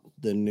about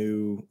the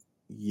new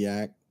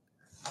Yak.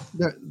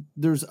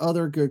 There's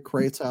other good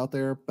crates out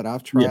there, but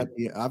Yeah.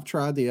 I've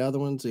tried the other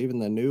ones, even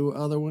the new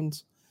other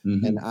ones,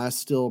 and Mm-hmm. I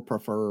still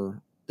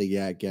prefer the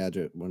Yak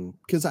Gadget one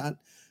because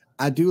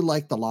I do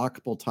like the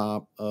lockable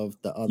top of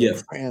the other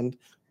Yes. brand,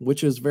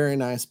 which is very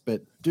nice.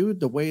 But dude,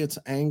 the way it's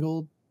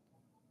angled,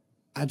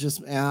 I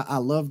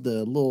love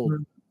the little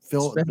the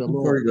Especially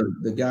little for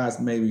the guys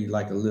maybe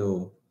like a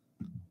little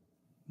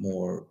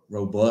more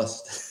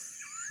robust,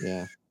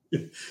 yeah.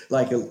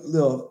 like a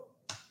little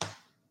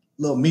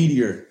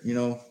meteor,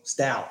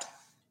 stout,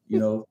 you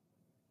know,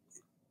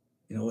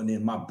 and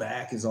then my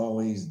back is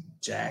always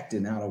jacked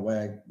and out of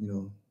whack,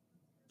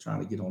 trying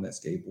to get on that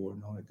skateboard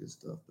and all that good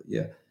stuff. But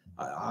yeah,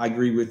 I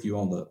agree with you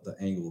on the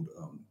angled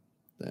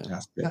Yeah.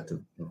 aspect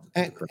of the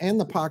crate. And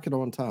the pocket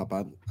on top.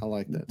 I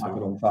like that Pocket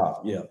too. on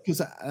top, yeah.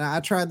 Because I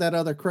tried that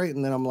other crate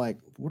and then I'm like,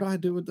 what do I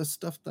do with the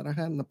stuff that I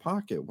had in the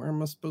pocket? Where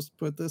am I supposed to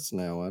put this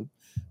now?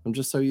 I'm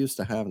just so used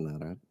to having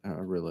that. I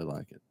really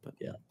like it. But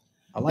Yeah.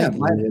 I yeah, like the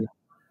lid.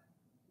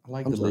 I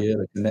like I'm the sorry.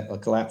 lid, a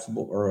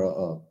collapsible or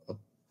a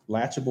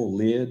latchable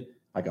lid,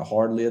 like a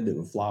hard lid that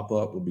would flop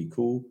up would be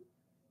cool.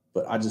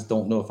 But I just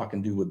don't know if I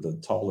can do with the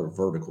taller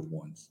vertical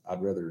ones.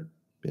 I'd rather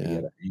be Yeah.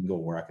 at an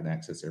angle where I can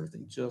access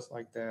everything just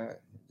like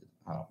that.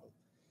 I don't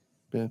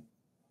know.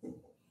 Yeah.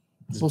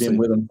 Just We'll been see.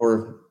 with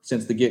them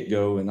since the get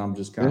go, and I'm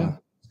just Yeah.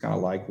 kind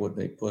of like what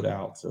they put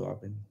out. So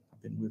I've been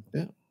with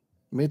them. Yeah.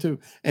 Me too.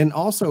 And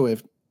also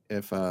if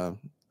they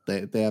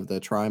have the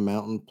Tri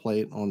Mountain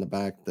plate on the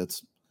back,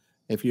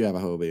 if you have a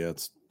Hobie,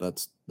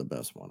 that's the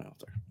best one out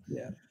there.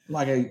 Yeah,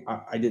 like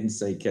I didn't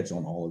say catch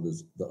on all of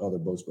the other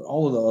boats, but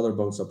all of the other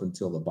boats up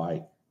until the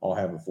bite all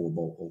have a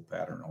 4-bolt hole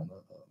pattern on the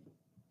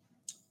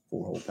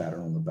 4-hole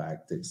pattern on the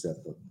back, to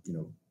accept the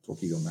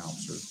torpedo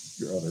mounts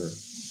or your other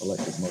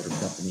electric motor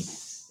company.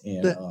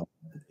 And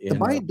The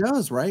bite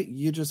does, right?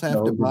 You just have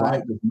no, to the buy.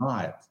 bite does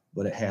not,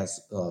 but it has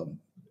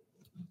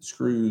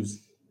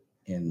screws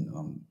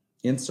and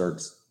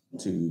inserts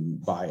to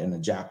buy an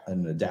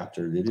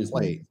adapter that is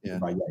Plate, made yeah.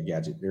 by that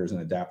gadget. There's an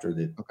adapter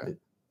that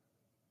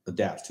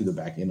adapts to the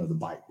back end of the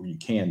bike where you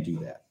can do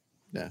that.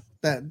 Yeah,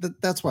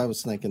 that's why I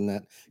was thinking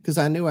that, because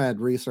I knew I had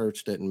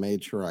researched it and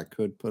made sure I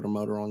could put a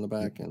motor on the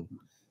back, and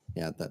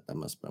yeah, that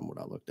must have been what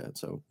I looked at.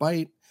 So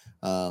bite,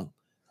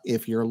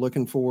 if you're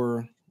looking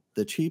for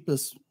the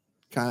cheapest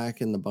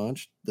kayak in the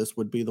bunch, this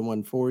would be the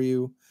one for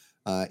you.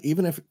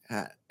 Even if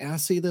I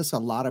see this, a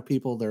lot of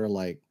people, they're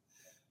like,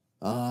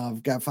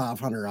 I've got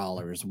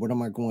 $500. What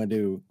am I going to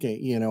do?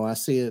 Okay, I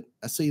see it.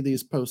 I see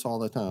these posts all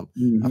the time.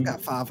 I've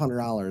got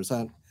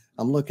 $500.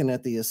 I'm looking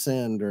at the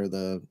Ascend or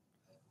the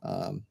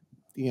um,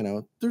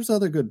 there's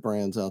other good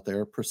brands out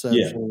there,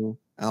 Perception,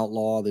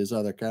 Outlaw, these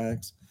other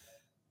kayaks.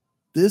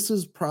 This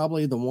is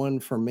probably the one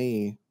for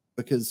me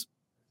because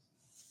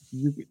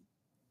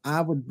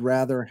I would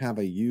rather have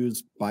a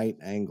used bite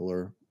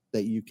angler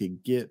that you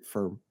could get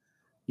for,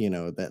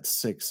 that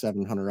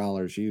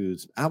 $600-700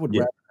 used. I would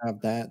Yeah. rather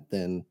have that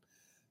than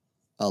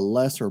a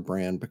lesser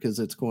brand because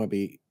it's going to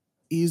be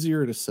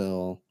easier to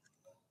sell,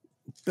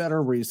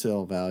 better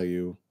resale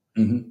value,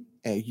 Mm-hmm.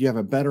 and you have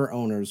a better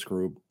owners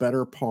group,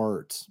 better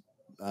parts.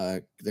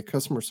 The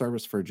customer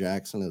service for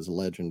Jackson is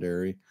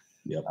legendary.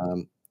 Yep.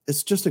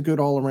 It's just a good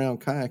all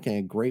around kayak and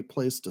a great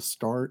place to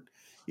start.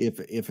 If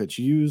it's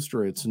used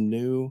or it's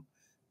new,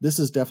 this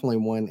is definitely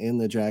one in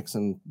the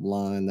Jackson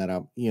line that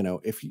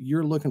if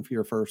you're looking for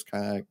your first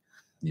kayak,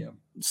 Yeah.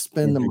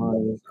 spend the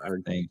money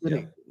or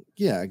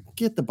Yeah.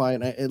 get the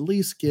bite. At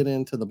least get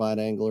into the bite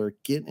angler,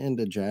 get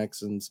into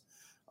Jackson's,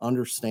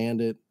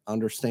 understand it,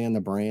 understand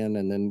the brand,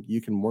 and then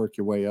you can work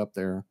your way up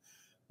there.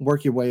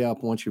 Work your way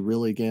up once you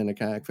really get into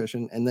kayak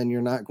fishing, and then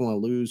you're not going to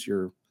lose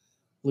your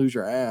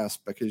ass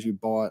because you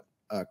bought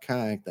a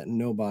kayak that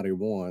nobody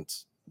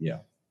wants. Yeah.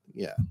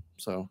 Yeah.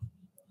 So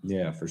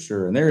Yeah, for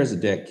sure. And there is a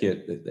deck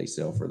kit that they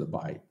sell for the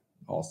bike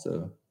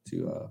also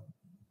to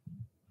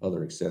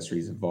other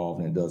accessories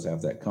involved. And it does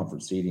have that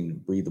comfort seating,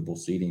 breathable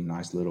seating,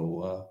 nice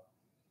little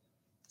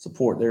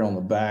support there on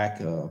the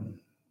back.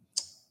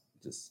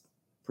 Just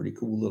pretty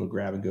cool little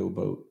grab and go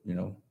boat.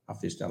 I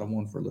fished out of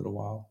one for a little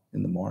while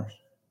in the marsh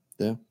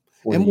Yeah.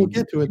 for And the we'll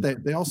evening. get to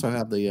it. They also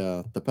have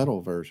the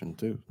pedal version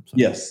too. So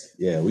Yes,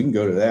 yeah, we can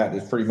go to that.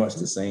 It's pretty much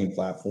the same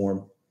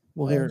platform.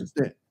 well, here Just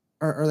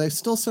are they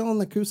still selling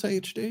the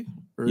Kusa HD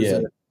or is yeah,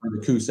 it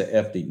the Kusa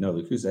FD. No,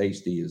 the Kusa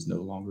HD is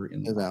no longer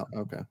in the is out?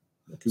 line. Okay.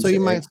 The So Kusa you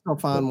might X. still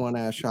find one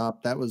at a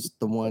shop. That was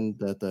the one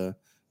that the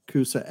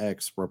Kusa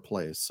X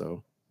replaced.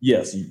 So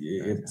Yes, there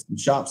if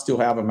shops still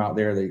have them out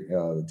there,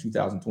 the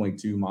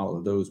 2022 model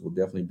of those will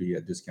definitely be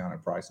at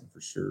discounted pricing for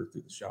sure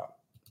through the shop.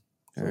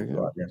 So you go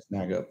go. out there and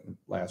snag up the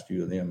last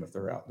few of them if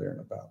they're out there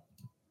and about.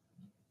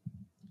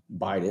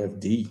 Byte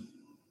FD,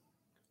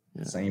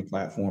 Yeah. same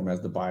platform as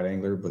the Byte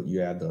Angler, but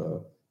you add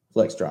the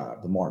Flex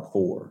Drive, the Mark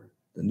IV,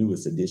 the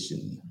newest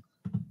edition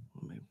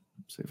Let me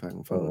see if I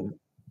can uh, find it.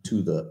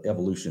 to the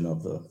evolution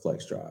of the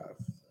Flex Drive.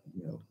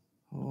 You know,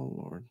 Oh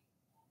Lord.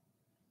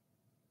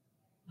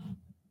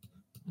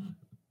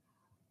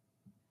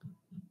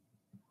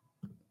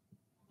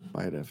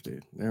 Byte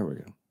FD. There we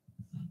go.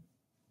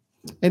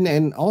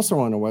 And also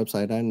on the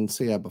website, I didn't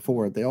see that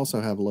before. They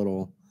also have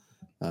little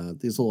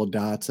these little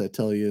dots that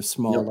tell you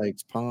small yep.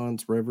 lakes,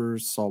 ponds,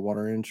 rivers,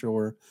 saltwater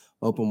inshore,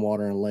 open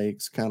water, and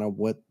lakes. Kind of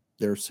what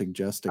their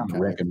suggested Kind of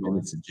kayaks are.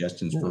 recommended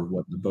suggestions Yeah. for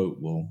what the boat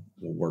will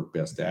work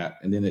best at.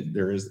 And then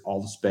there is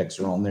all the specs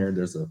are on there.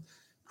 There's a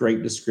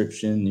great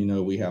description.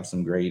 We have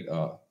some great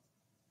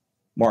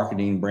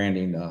marketing,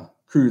 branding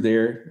crew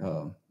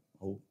there.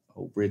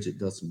 Old Bridget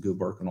does some good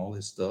work on all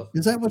this stuff.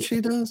 Is that what she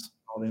does?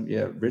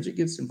 Yeah, Bridget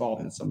gets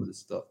involved in some of this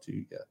stuff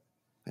too. Yeah,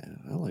 Yeah,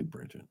 I like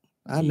Bridget.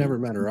 I yeah, never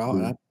met her.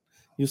 I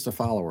used to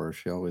follow her.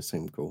 She always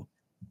seemed cool.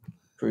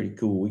 pretty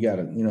cool. We got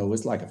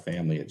it's like a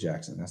family at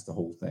Jackson. That's the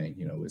whole thing.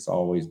 It's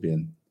always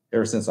been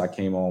ever since I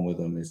came on with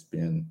them. It's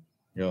been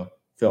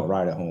felt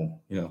right at home.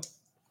 Yeah.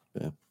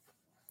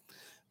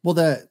 Well,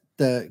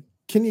 the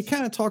can you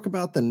kind of talk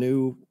about the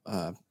new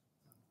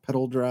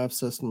pedal drive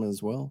system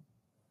as well?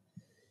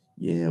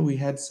 Yeah, we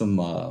had some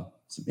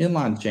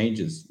inline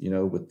changes.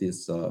 With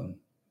this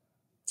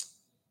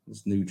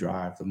new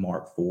drive, the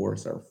Mark IV.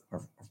 It's our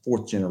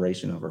fourth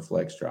generation of our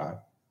Flex drive.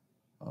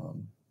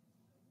 Um,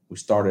 we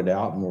started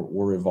out and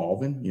we're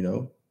evolving,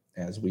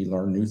 as we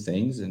learn new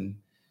things and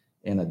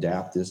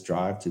adapt this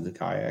drive to the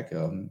kayak.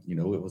 It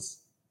was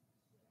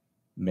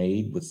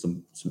made with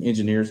some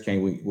engineers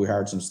came. We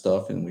hired some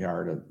stuff and we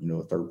hired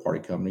a third party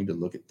company to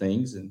look at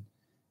things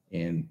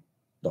and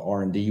the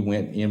R&D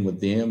went in with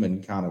them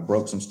and kind of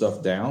broke some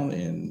stuff down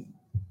and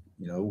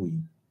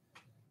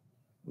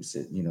we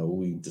said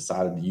we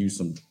decided to use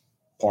some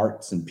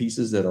parts and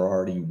pieces that are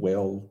already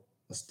well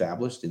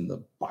established in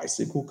the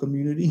bicycle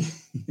community.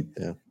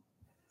 Yeah.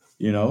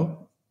 you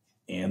know,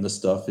 and the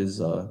stuff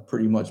is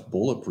pretty much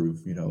bulletproof.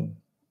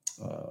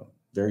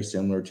 Very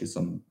similar to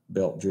some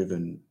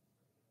belt-driven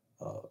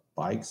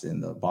bikes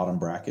and the bottom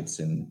brackets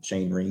and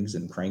chain rings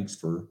and cranks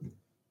for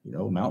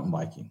mountain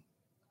biking.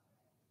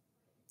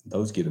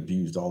 Those get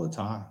abused all the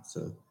time.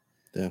 So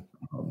Yeah.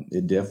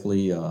 it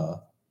definitely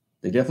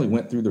they definitely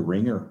went through the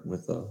ringer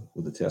with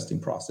the testing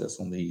process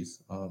on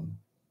these.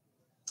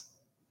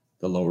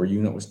 The lower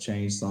unit was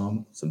changed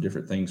some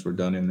different things were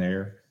done in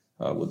there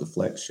with the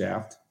flex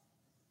shaft.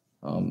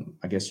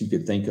 I guess you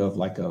could think of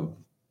like a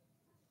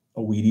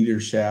weed eater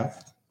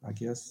shaft, I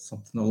guess,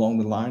 something along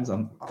the lines.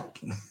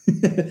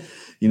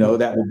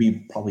 That would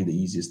be probably the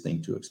easiest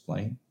thing to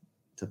explain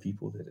to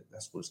people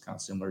that's what it's kind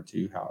of similar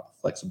to how a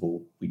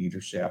flexible weed eater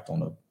shaft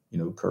on a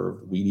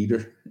curved weed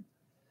eater.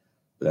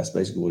 But that's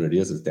basically what it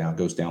is. It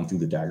goes down through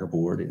the dagger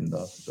board and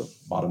the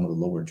bottom of the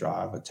lower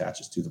drive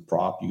attaches to the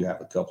prop. You have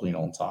a coupling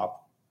on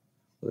top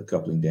with a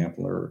coupling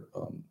dampener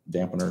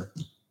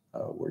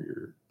where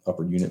your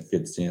upper unit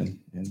fits in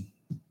and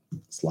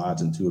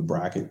slides into a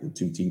bracket with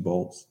two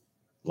T-bolts,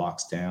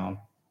 locks down.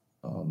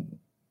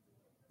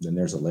 Then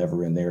there's a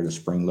lever in there that's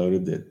spring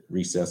loaded that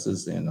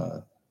recesses and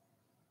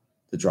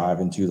the drive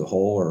into the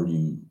hole, or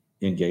you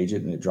engage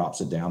it and it drops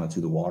it down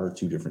into the water,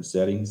 two different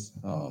settings.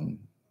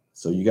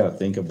 So you got to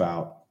think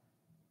about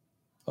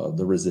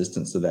the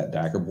resistance of that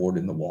dagger board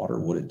in the water.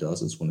 What it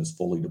does is when it's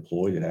fully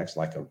deployed, it acts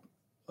like a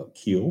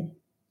keel.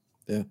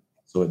 Yeah.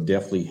 So it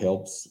definitely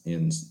helps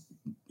in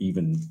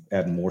even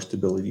adding more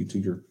stability to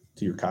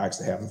your kayaks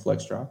to have the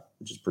flex drive,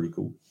 which is pretty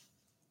cool.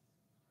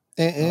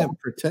 And it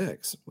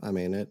protects. I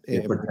mean, It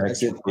it protects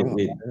protects it. your prop.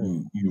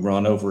 Yeah. You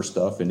run over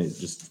stuff and it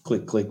just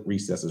click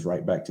recesses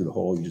right back to the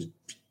hole. You just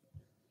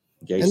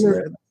engage And the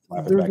lever,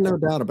 slap it there's back no in.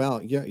 doubt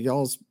about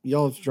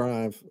y'all's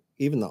drive,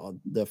 even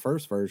the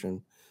first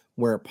version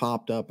where it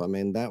popped up. I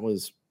mean,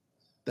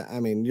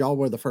 y'all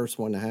were the first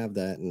one to have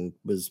that and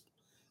was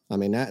I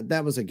mean,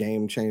 that was a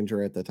game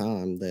changer at the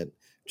time that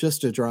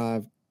just to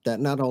drive that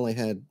not only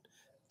had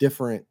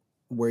different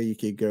where you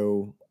could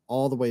go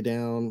all the way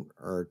down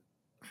or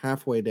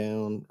halfway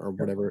down or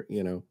whatever,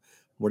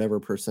 whatever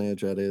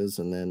percentage that is,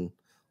 and then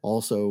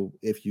Also,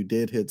 if you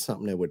did hit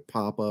something, it would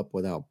pop up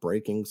without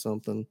breaking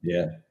something.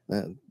 Yeah.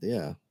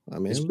 Yeah, I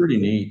It's mean, pretty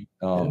neat.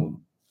 yeah,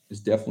 It's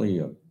definitely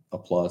a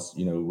plus,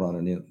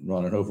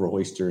 running over a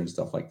oyster and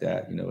stuff like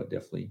that. It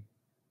definitely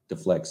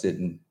deflects it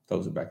and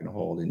throws it back in the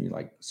hole. Then you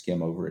like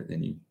skim over it,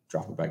 then you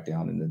drop it back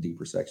down in the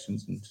deeper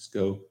sections and just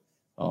go.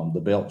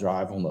 The belt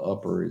drive on the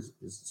upper is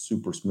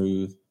super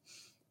smooth.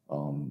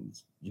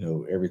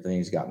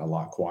 Everything's gotten a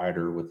lot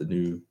quieter with the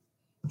new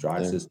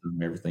drive yeah.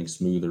 system. Everything's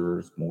smoother,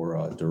 it's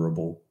more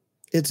durable,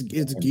 It's and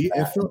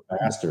it felt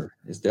faster.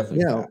 It's definitely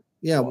yeah, fast.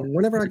 yeah.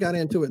 Whenever I got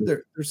into it,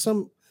 there's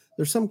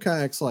some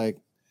kayaks like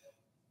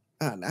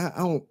I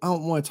don't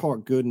want to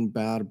talk good and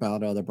bad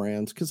about other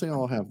brands because they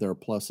all have their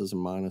pluses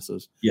and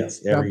minuses.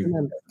 Yes, But every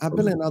I've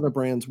been in other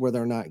brands where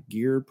they're not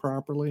geared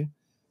properly,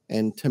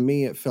 and to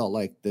me, it felt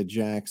like the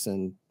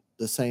Jackson,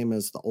 the same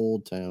as the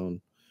Old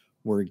Town,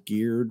 were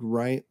geared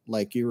right.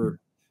 Like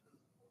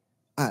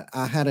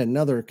I had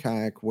another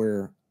kayak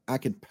where I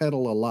could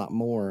pedal a lot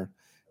more,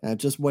 and I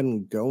just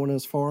wasn't going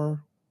as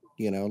far.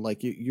 Like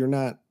you're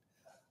not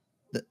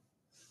the-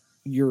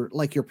 you're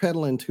like you're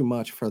pedaling too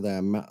much for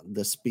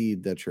the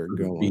speed that you're for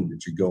the speed going.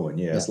 that you're going.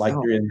 Yeah, Yeah, it's like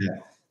you're in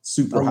that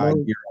super a high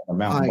low gear on a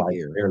mountain high bike,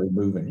 gear. barely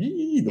moving.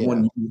 The Yeah,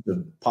 one you use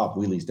to pop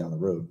wheelies down the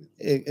road with.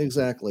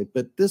 exactly.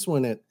 But this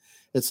one,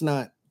 it's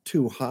not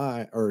too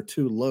high or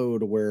too low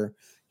to where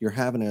you're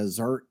having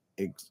to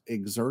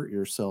exert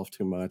yourself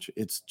too much.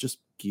 It's just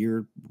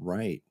geared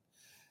right.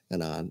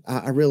 And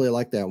I really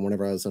like that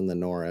whenever I was in the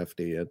NOR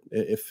FD.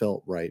 It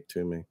felt right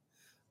to me.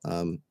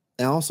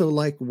 I also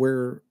like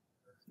where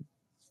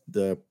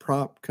the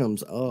prop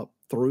comes up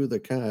through the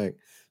kayak,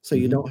 so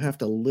you Mhm. don't have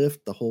to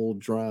lift the whole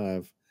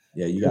drive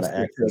Yeah, you got just to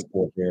to access take.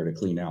 port there to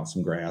clean out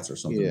some grass or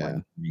something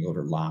like Yeah,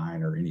 or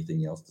line or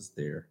anything else that's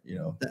there.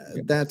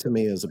 that to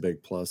me is a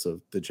big plus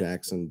of the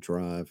Jackson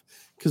drive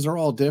because they're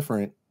all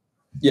different.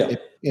 Yeah,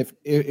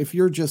 If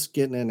you're just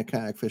getting into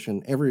kayak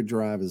fishing, every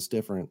drive is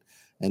different,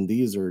 and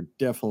these are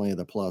definitely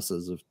the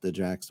pluses of the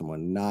Jackson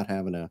one. Not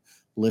having to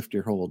lift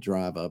your whole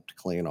drive up to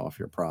clean off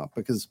your prop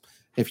because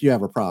if you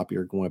have a prop,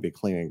 you're going to be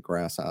cleaning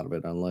grass out of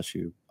it unless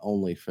you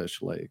only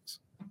fish lakes.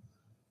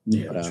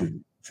 yeah, But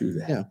true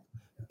yeah, that.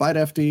 Bite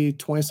FD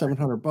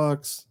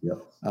 $2,700. Yep,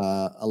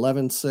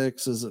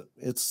 11.6 is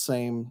it's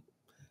same yep.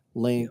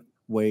 length,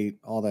 weight,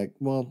 all that.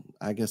 Well,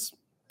 I guess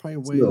probably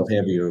It's a little weighs.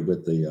 heavier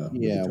with the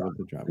Yeah, drive. with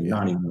the drive. Yeah,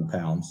 91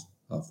 pounds,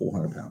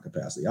 400-pound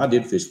capacity. I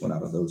did fish one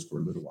out of those for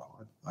a little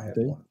while. I had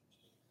see, one.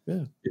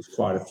 yeah. It's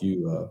quite a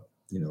few,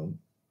 you know,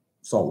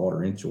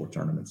 saltwater inshore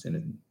tournaments in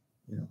it. And,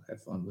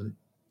 had fun with it.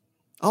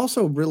 I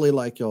also really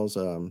like y'all's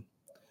uh,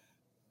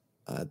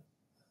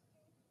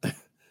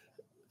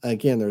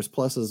 again, there's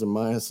pluses and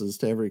minuses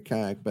to every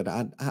kayak, but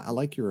I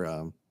like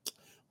your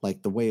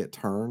like the way it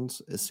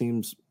turns. It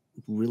seems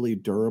really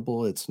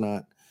durable. It's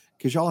not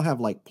because y'all have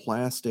like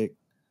plastic.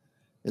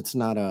 It's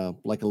not a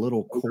like a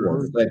little Those are a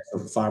cord. flex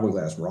of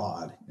fiberglass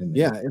rod in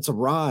Yeah, there. it's a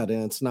rod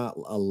and it's not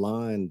a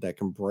line that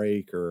can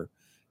break or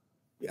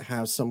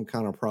have some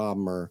kind of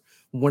problem. Or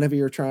whenever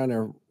you're trying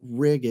to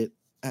rig it,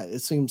 it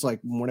seems like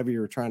whenever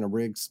you're trying to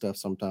rig stuff,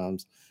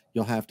 sometimes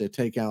you'll have to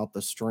take out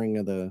the string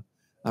of the.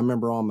 I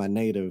remember on my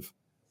native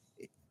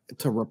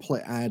to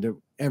replace I had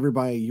to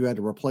everybody you had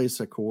to replace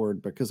a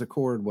cord because a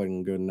cord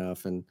wasn't good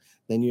enough and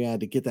then you had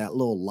to get that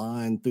little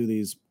line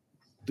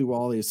through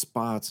all these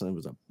spots and it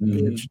was a Mhm.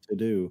 bitch to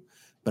do.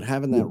 But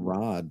having that Yeah.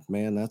 rod,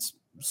 man, that's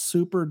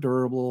super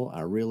durable.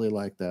 I really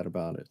like that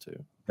about it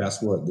too.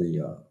 That's what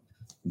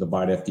the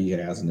Bite FD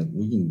has, and then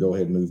we can go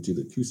ahead and move to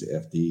the Kusa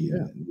FD,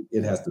 Yeah. and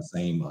it has the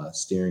same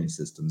steering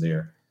system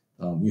there.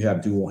 You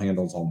have dual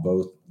handles on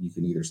both. You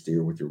can either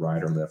steer with your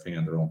right or left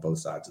hand, or on both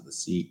sides of the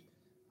seat.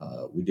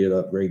 We did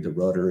upgrade the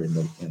rudder and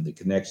the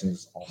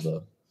connections on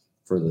the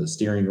for the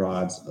steering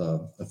rods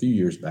a few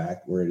years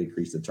back, where it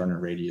increased the turning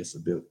radius a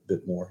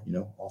bit more.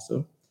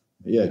 Also,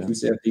 but yeah, Yeah.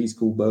 Kusa FD is a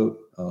cool boat.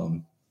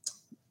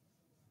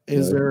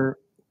 Is It there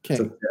okay.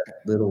 took that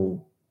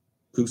little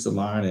Pusa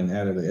line and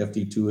added an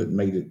FD to it and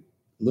made it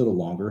a little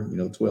longer,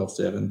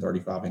 12.7,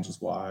 35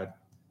 inches wide,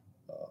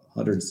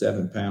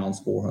 107 pounds,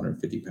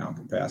 450-pound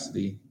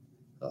capacity.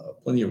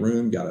 Plenty of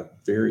room, got a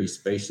very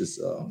spacious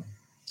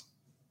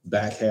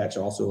back hatch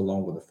also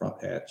along with the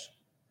front hatch.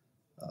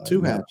 Two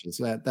You have hatches.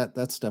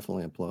 That's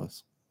definitely a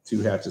plus.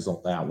 two hatches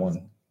on that one.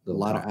 A Little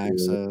lot of top area,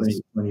 access.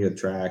 plenty of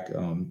track.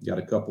 Got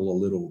a couple of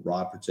little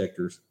rod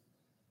protectors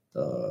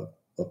uh,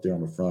 up there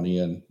on the front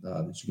end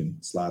that you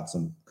can slide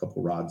some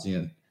couple rods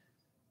in.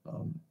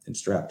 And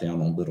strapped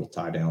down on little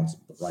tie downs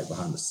right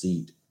behind the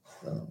seat.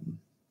 Um,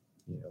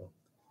 you know,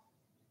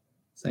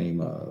 Same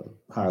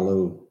high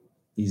low,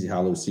 easy high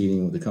low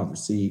seating with the comfort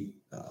seat.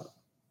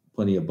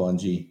 Plenty of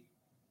bungee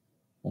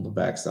on the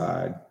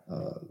backside.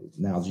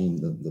 Nalgene,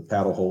 the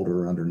paddle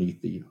holder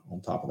underneath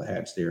on top of the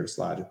hatch there to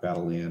slide your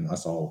paddle in. I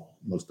saw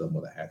most of them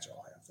with a hatch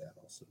all have that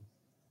also.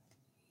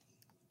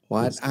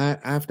 Well, It's, I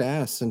have to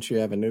ask since you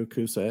have a new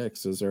Kusa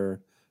X, is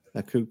there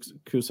a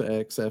Kusa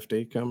X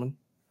FD coming?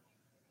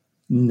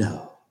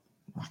 no,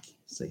 I can't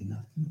say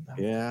nothing about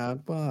that. Yeah,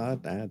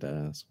 but I had to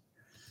ask.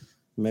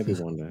 Maybe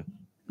one day.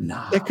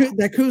 Nah,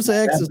 That Coosa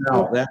X is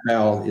so, that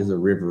bow is a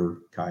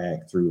river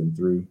kayak through and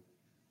through.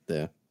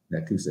 yeah.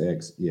 That Coosa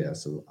X, yeah.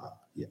 So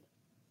yeah,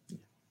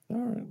 All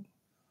right.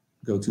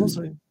 go to We'll the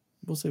see.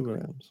 We'll see what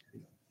happens.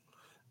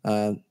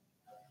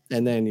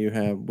 And then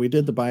we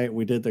did the bite,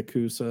 we did the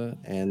Coosa,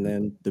 and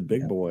then the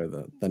big boy,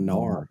 the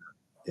Nar.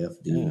 FD.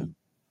 Yeah.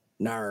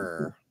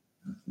 Nar.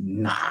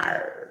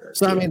 Nar.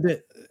 So I Yeah.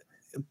 mean,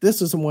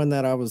 this is the one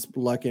that I was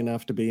lucky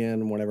enough to be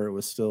in whenever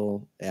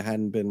it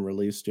hadn't been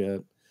released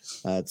yet.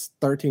 It's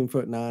 13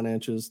 foot 9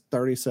 inches,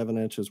 37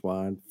 inches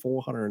wide,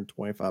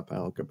 425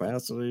 pound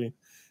capacity,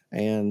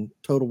 and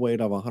total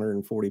weight of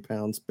 140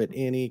 pounds. But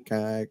any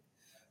kayak,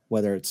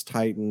 whether it's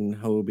Titan,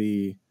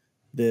 Hobie,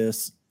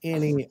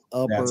 any That's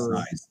upper,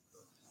 nice.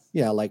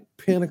 yeah, like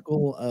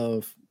pinnacle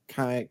of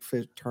kayak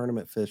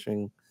tournament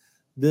fishing,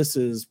 this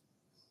is,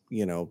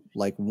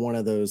 like one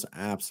of those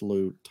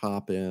absolute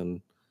top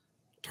end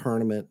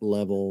tournament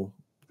level.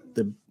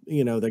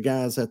 The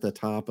guys at the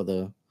top of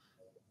the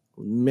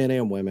men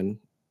and women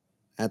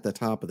at the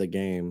top of the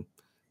game.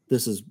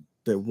 This is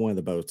one of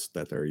the boats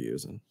that they're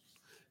using.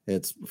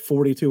 It's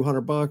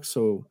 $4,200.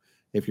 So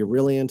if you're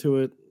really into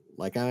it,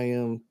 like I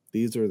am,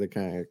 these are the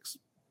kayaks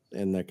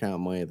and the kind of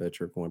money that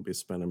you're going to be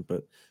spending.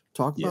 But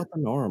talk Yeah. about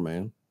the Nar,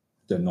 man.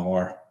 The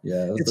Nar.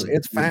 Yeah.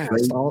 It's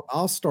fast.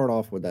 I'll start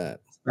off with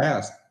that.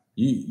 Fast.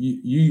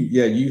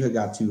 You had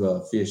got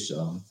to fish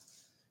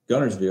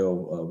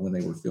Gunnersville when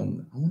they were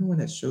filming. I wonder when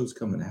that show's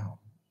coming out.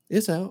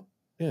 It's out.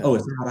 Yeah. Oh,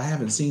 it's out. I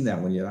haven't seen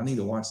that one yet. I need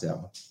to watch that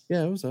one.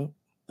 Yeah, it was out.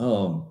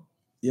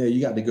 Yeah,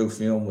 you got to go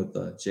film with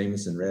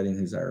Jameson Redding,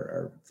 who's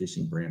our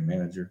fishing brand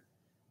manager.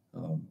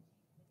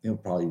 He'll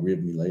probably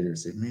rib me later and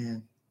say,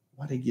 "Man,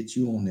 why they get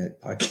you on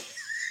that podcast?"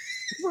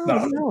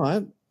 Well,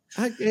 no,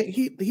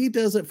 he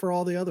does it for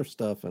all the other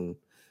stuff, and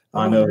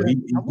I know he's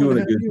doing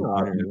a good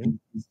job. Here,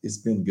 it's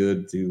been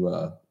good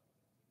to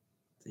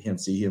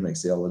see him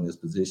excel in this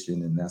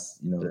position, and that's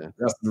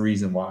that's the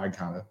reason why I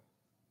kind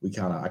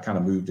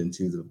of moved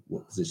into the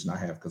position I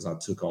have, because I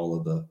took all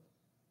of the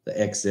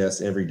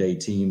excess everyday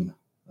team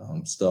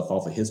stuff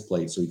off of his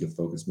plate so he could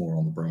focus more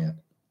on the brand.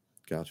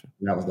 Gotcha.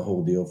 And that was the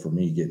whole deal for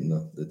me getting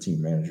the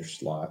team manager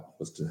slot,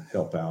 was to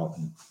help out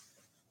and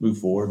move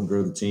forward and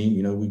grow the team.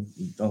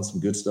 We've done some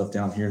good stuff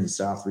down here in the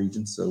South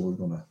region, so we're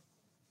going to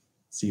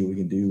see what we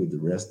can do with the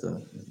rest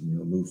of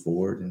move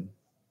forward and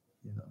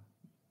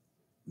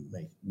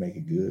make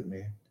it good,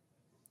 man.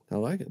 I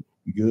like it.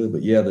 Good,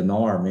 but yeah, the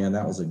Nar, man,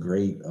 that was a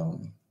great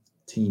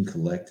team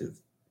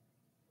collective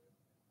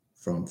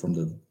from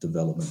the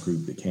development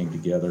group that came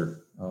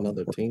together.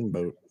 Another team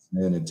boat.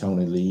 And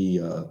Tony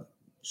Lee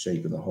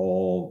shaping the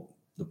hull,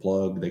 the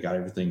plug, they got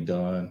everything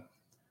done.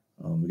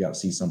 We got to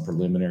see some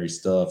preliminary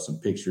stuff, some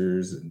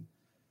pictures, and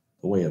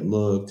the way it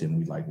looked, and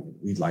we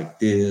like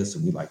this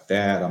and we like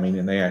that. I mean,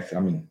 and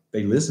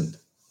they listened.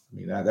 I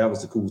mean, that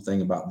was the cool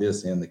thing about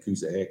this and the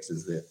Coosa X,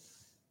 is that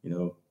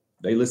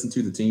they listened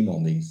to the team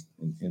on these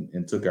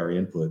and took our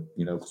input.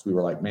 Because we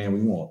were like, man,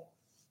 we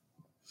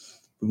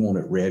want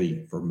it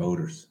ready for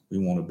motors. We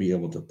want to be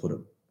able to put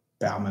a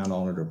bow mount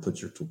on it or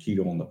put your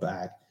torpedo on the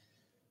back.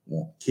 We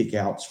want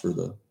kickouts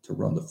to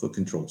run the foot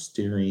control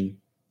steering.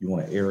 You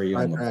want an area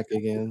on the back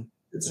again.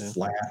 It's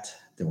flat,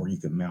 then where you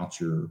can mount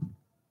your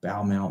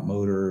bow mount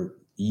motor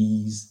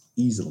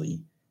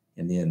easily,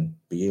 and then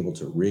be able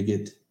to rig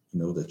it.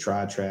 The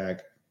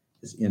tri-track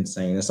is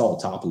insane. It's all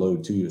top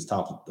load too. It's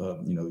top,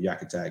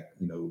 Yakutak,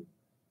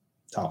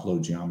 top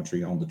load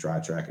geometry on the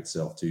tri-track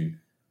itself too.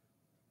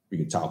 You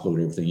can top load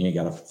everything. You ain't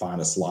got to find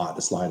a slot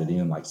to slide it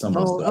in like some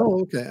of the stuff.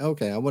 Oh,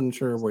 okay. I wasn't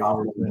sure where you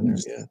were saying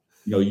there.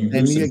 Yeah. You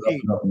loosen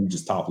it up and you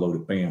just top load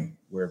it, bam,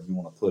 wherever you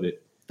want to put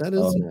it. That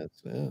is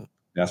nuts. Yeah.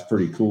 That's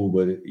pretty cool,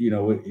 but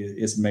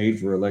it's made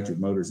for electric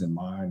motors in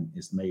mind.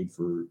 It's made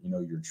for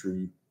your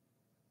true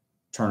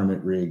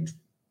tournament rigged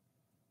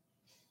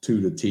to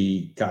the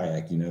T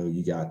kayak.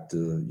 You got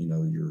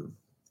your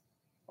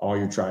all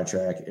your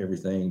tri-track,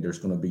 everything.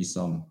 There's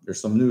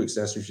some new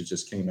accessories that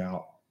just came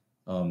out.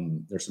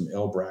 There's some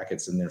L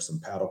brackets and there's some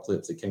paddle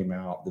clips that came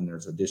out. Then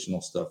there's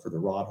additional stuff for the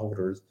rod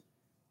holders.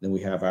 Then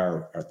we have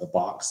our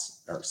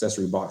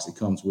accessory box that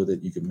comes with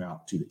it. You can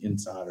mount to the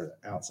inside or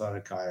the outside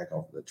of the kayak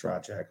off of the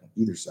tri-track on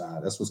either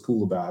side. That's what's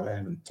cool about it,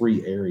 having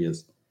 3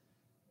 areas,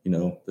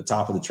 the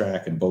top of the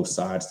track and both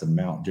sides to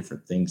mount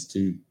different things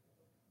too.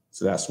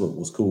 So that's what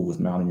was cool with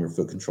mounting your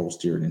foot control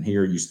steering. And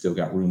here you still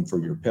got room for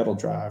your pedal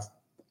drive.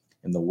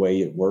 And the way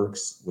it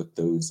works with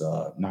those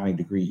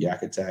 90-degree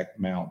Yakutak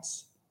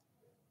mounts,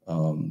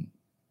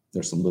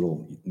 there's some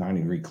little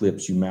 90-degree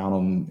clips. You mount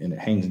them and it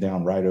hangs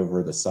down right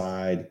over the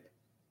side.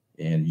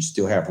 And you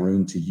still have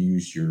room to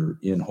use your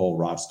in-hole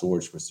rod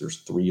storage, which there's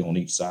 3 on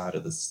each side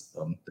of this.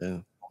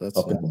 That's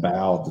up in the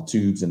bow, the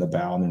tubes in the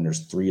bow, and then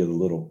there's 3 of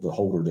the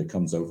holder that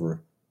comes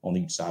over on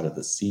each side of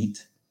the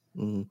seat.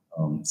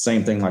 Mm-hmm.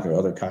 Same thing like our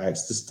other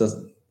kayaks. This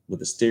doesn't, with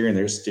the steering.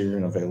 There's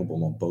steering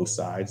available on both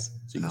sides,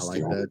 so you can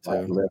steer with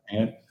the left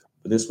hand.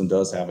 But this one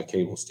does have a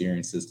cable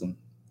steering system.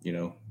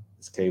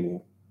 It's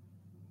cable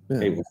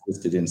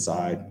twisted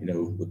inside.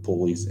 With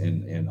pulleys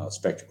and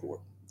spectra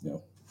cord.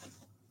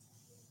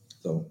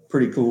 So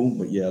pretty cool.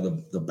 But yeah,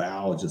 the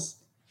bow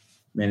just,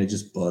 man, it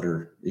just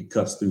butter. It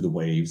cuts through the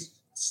waves,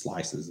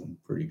 slices them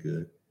pretty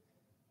good.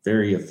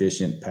 Very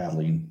efficient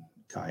paddling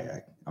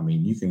kayak. I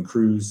mean, you can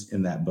cruise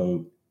in that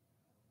boat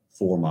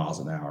 4 miles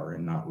an hour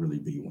and not really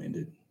be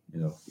winded.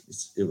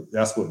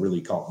 That's what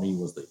really caught me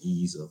was the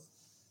ease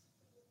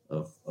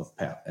of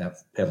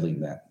pedaling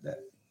that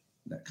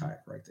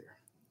kayak right there.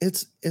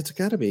 It's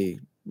got to be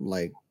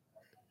like,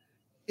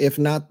 if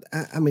not,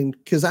 I mean,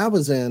 because I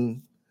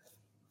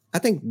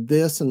think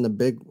this and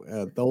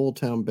the Old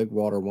Town Big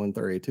Water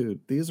 132.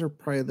 These are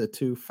probably the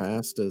two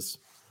fastest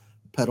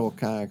pedal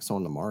kayaks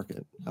on the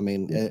market. I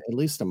mean, Yeah. at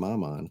least in my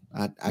mind,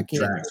 I It can't.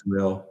 tracks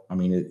well. I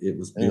mean, it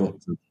was Yeah.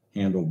 built to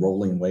handle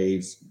rolling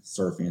waves,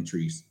 surf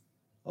entries,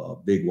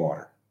 big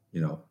water.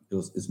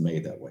 It's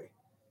made that way.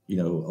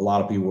 A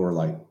lot of people were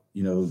like,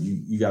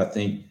 you got to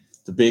think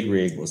the big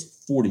rig was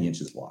 40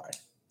 inches wide.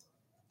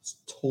 It's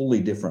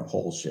totally different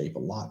hull shape, a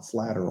lot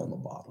flatter on the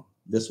bottom.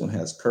 This one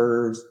has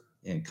curves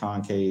and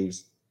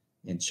concaves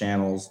and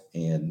channels,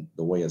 and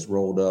the way it's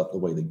rolled up, the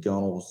way the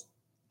gunnel's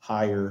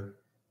higher.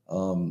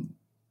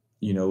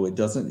 It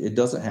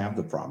doesn't have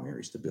the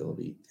primary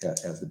stability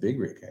as the big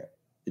rig had.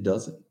 It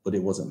doesn't, but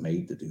it wasn't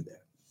made to do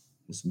that.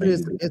 It's But made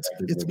to do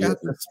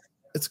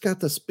it's got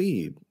the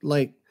speed.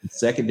 Like,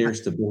 secondary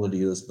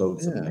stability of this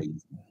boat's yeah.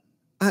 amazing.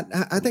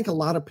 I think a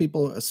lot of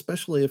people,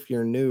 especially if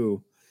you're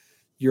new,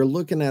 you're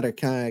looking at a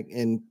kayak,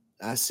 and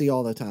I see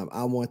all the time,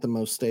 I want the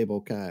most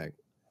stable kayak.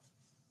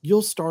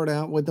 You'll start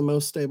out with the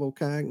most stable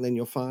kayak, and then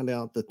you'll find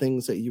out the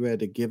things that you had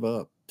to give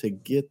up to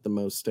get the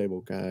most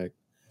stable kayak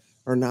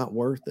are not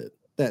worth it.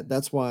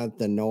 That's why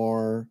the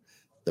NAR,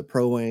 the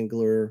Pro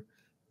Angler,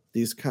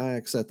 these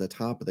kayaks at the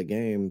top of the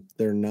game,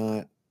 they're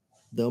not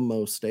the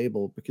most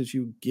stable because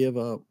you give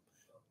up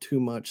too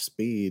much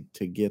speed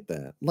to get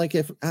that. Like,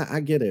 if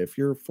I get it, if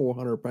you're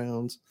 400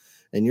 pounds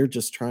and you're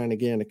just trying to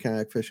get into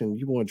kayak fishing,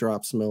 you want to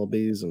drop some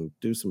LBs and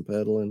do some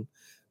pedaling,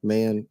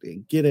 man,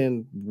 get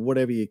in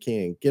whatever you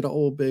can. Get an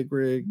old big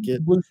rig.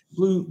 Get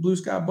Blue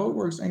Sky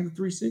Boatworks Angler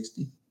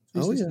 360.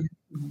 Oh yeah,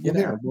 Get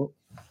out.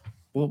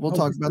 We'll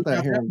talk about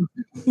that here.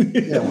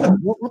 Yeah,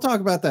 we'll talk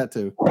about that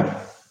too.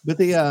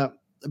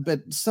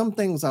 But some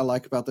things I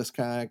like about this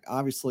kayak,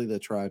 obviously the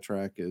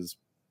tri-track is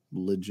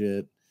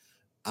legit.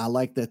 I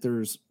like that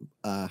there's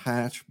a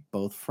hatch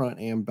both front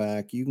and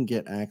back. You can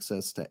get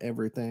access to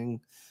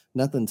everything.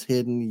 Nothing's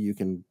hidden. You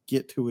can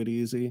get to it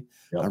easy.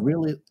 Yep.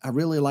 I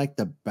really like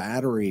the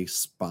battery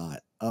spot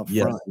up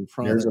front. In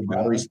front there's of a the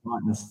battery drive. spot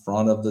in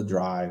front of the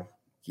drive.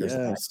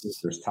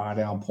 There's tie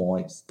down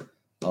points.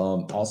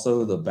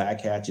 Also, the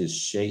back hatch is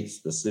shaped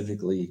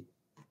specifically.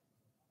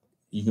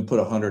 You can put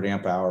a 100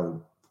 amp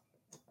hour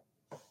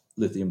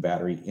lithium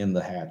battery in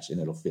the hatch,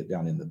 and it'll fit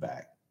down in the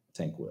back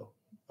tank wheel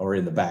or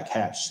in the back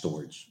hatch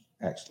storage.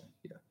 Actually,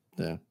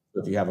 yeah.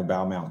 So if you have a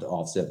bow mount to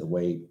offset the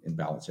weight and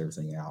balance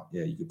everything out,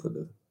 you could put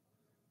the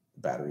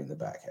battery in the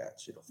back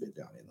hatch. It'll fit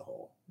down in the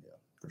hole. Yeah,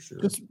 for sure.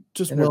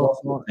 Just and there's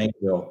also a tank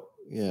wheel.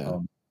 Yeah.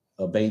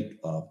 A bait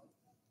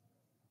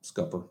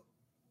scupper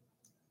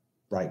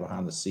right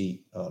behind the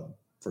seat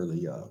for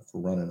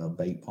running a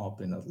bait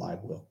pump in a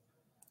live well.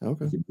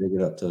 Okay. You can dig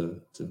it up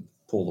to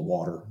pull the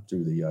water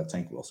through the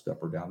tank wheel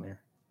scupper down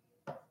there.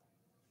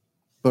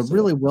 But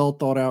really well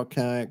thought out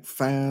kayak,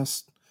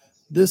 fast.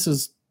 This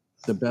is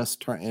the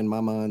best in my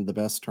mind, the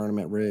best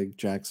tournament rig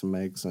Jackson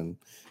makes. And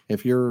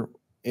if you're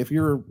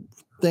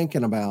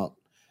thinking about,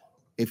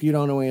 if you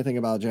don't know anything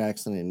about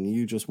Jackson and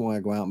you just want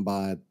to go out and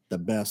buy the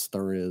best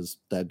there is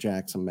that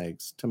Jackson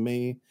makes, to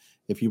me,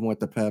 if you want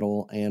the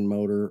pedal and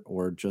motor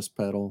or just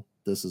pedal,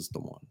 this is the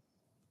one.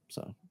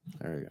 So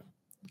there you go.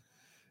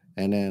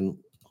 And then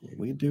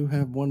we do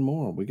have one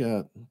more. We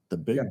got the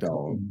big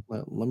dog.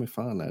 Let me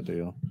find that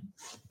deal.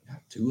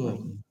 Two of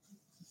them.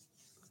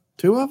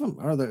 Two of them?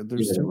 Are there?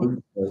 There's two of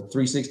them. The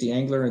 360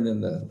 Angler and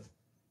then the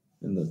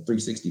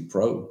 360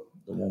 Pro.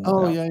 The one.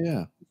 Oh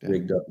yeah.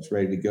 Rigged up. It's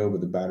ready to go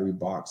with the battery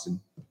box and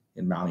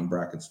mounting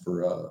brackets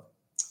for.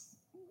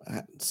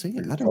 I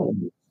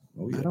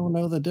don't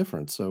know the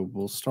difference. So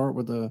we'll start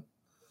with the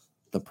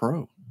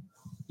Pro.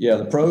 Yeah,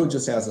 the Pro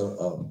just has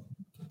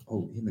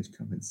image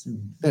coming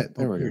soon.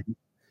 There we go.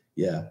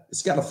 Yeah,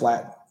 it's got a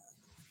flat.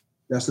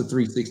 That's the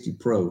 360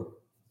 Pro.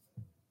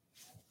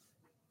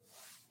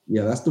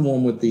 Yeah, that's the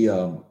one with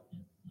the.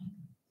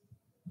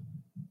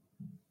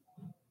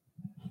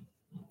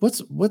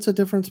 What's the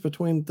difference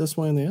between this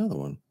one and the other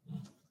one?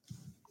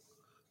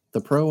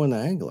 The Pro and the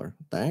Angler.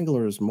 The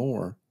Angler is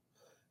more.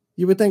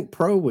 You would think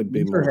Pro would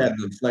be more. Had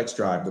the flex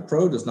drive. The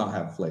Pro does not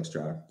have a flex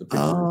drive.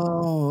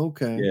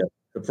 Okay. Yeah,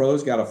 the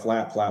Pro's got a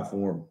flat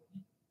platform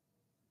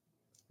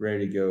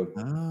ready to go.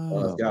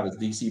 It's got its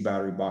DC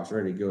battery box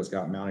ready to go. It's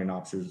got mounting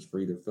options for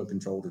either foot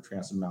controlled or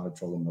transom mounted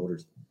trolling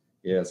motors.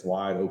 Yeah, it's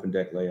wide open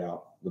deck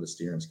layout with a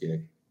steering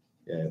skid.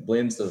 Yeah, it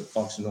blends the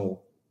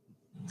functional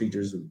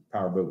features of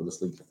powerboat with the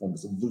sleek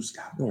performance of Blue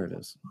Sky. There it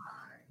is.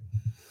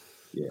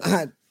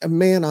 Yeah,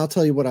 man, I'll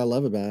tell you what I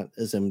love about it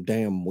is them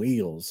damn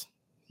wheels.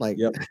 Like,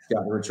 it's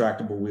got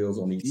retractable wheels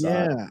on each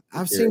side. Yeah,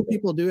 I've seen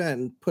people do that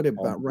and put it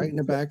right in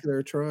the back of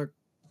their truck.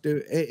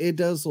 Dude, it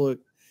does look.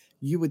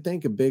 You would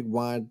think a big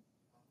wide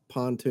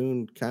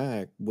pontoon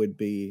kayak would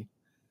be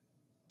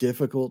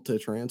difficult to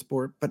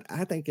transport, but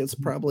I think it's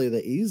probably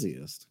the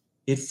easiest.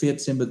 It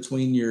fits in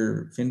between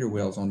your fender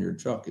wells on your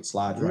truck. It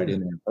slides right Yeah.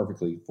 in there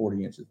perfectly,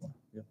 40 inches long.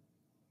 Yeah.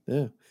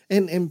 Yeah.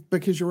 And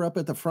because you're up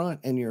at the front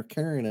and you're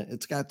carrying it,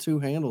 it's got 2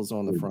 handles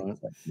on the front,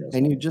 Yes.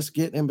 and you just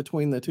get in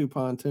between the 2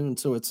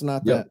 pontoons, so it's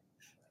not Yep. that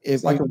if if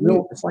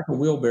It's like a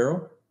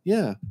wheelbarrow.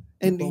 yeah, You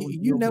and follow the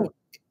you wheelbarrow.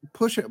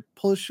 know,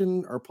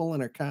 pushing or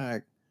pulling a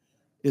kayak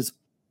is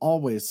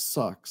always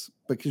sucks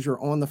because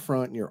you're on the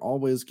front and you're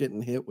always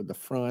getting hit with the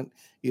front,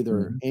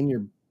 either Mhm. in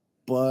your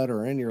butt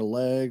or in your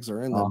legs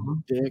or in the Uh-huh.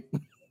 dick.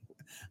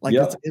 Like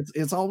Yep.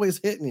 it's always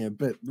hitting you,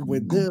 but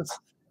with this,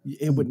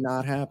 it would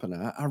not happen.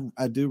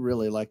 I do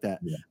really like that.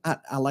 Yeah.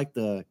 I like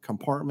the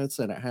compartments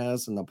that it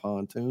has in the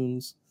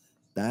pontoons.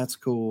 That's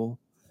cool.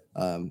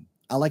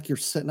 I like you're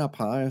sitting up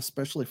high,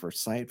 especially for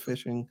sight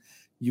fishing.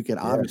 You could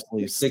Yeah.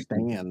 obviously 60.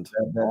 stand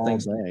That all thing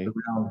sticks day.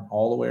 around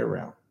all the way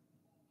around.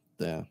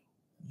 Yeah.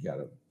 You got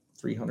a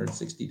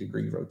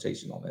 360-degree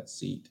rotation on that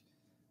seat.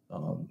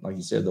 Like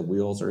you said, the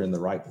wheels are in the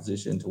right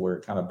position to where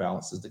it kind of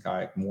balances the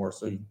kayak more.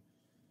 So,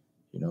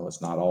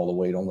 it's not all the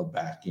weight on the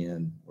back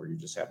end where you're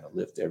just having to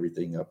lift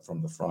everything up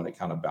from the front. It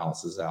kind of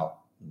balances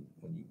out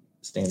when you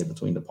stand in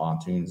between the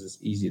pontoons. It's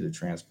easy to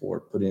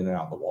transport, put in and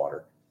out of the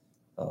water.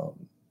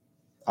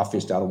 I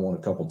fished out of one a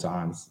couple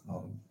times.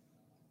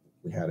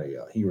 We had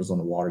a Heroes on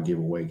the Water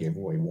giveaway, gave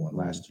away one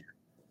last year.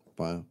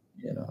 Wow.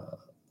 And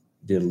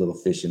did a little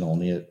fishing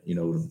on it,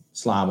 to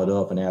slime it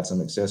up and add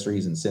some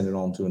accessories and send it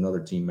on to another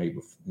teammate.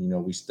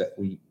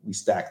 We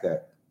stacked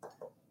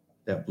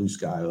that blue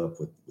sky up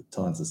with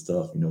tons of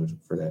stuff,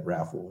 for that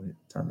raffle, and it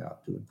turned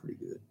out doing pretty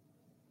good.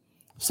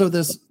 So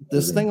this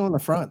thing on the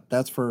front,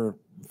 that's for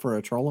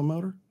a trolling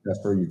motor? That's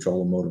for your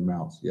trolling motor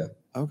mounts. Yeah.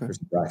 Okay.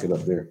 There's a bracket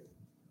up there.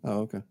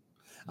 Oh, okay.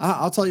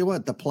 I'll tell you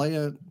what, the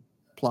Playa,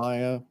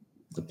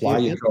 The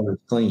Playa color is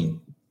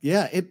clean.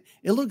 yeah, it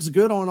looks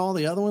good on all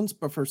the other ones,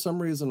 but for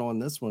some reason on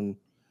this one,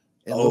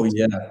 it Oh looks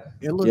yeah.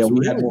 it looks Yeah,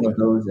 we had really one good. of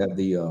those at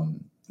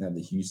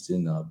the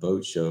Houston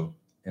boat show,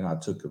 and I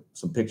took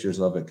some pictures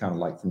of it, kind of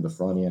like from the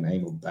front end,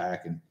 angled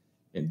back, and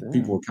Yeah.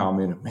 people were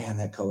commenting, "Man,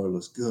 that color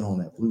looks good on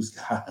that blue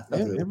sky." I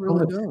said, It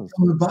really does.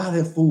 Come and buy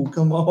that fool.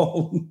 Come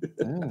on.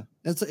 Yeah.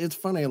 It's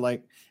funny,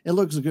 like, it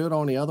looks good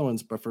on the other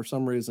ones, but for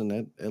some reason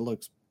it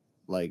looks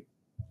like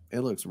it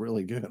looks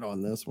really good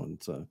on this one,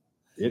 so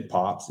It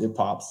pops. It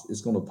pops.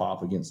 It's going to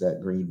pop against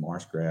that green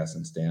marsh grass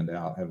and stand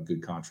out, have a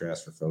good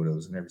contrast for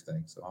photos and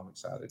everything. So I'm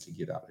excited to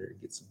get out there and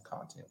get some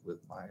content with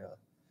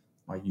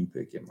my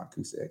U-Pick and my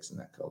Coosa X in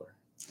that color.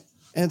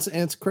 and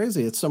it's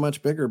crazy. It's so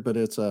much bigger, but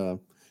it's the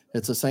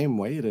same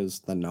weight as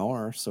the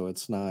NAR, so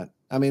it's not.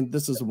 I mean,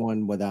 this is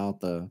one without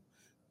the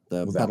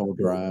Without pedal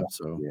the drive,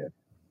 so yeah.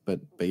 but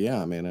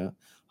yeah, I mean,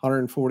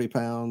 140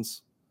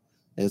 pounds.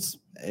 It's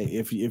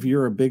if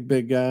you're a big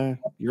guy,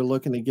 you're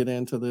looking to get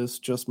into this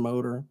just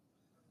motor.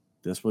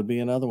 This would be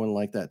another one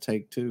like that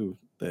Take Two.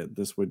 That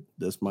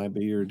this might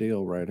be your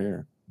deal right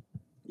here.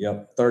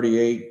 Yep,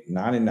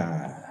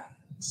 $38.99.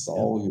 It's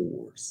all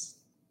yours.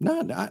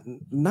 Not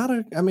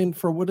a. I mean,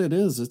 for what it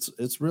is,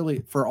 it's really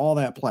for all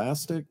that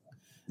plastic.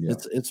 Yeah,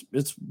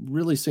 It's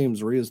really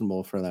seems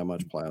reasonable for that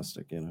much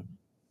plastic.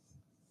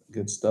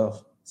 good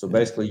stuff. So Yeah.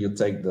 basically, you'll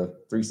take the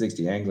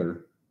 360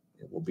 Angler.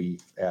 It will be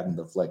adding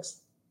the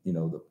Flex,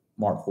 the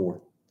Mark IV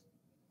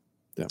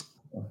Yeah.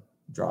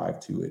 drive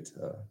to it.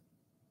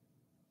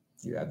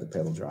 You add the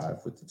pedal drive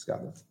it's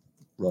got the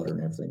rudder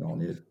and everything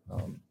on it.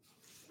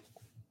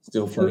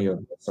 Still plenty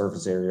of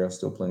surface area,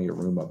 still plenty of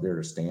room up there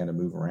to stand and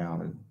move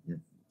around, and your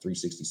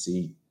 360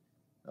 seat.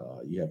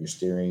 You have your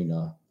steering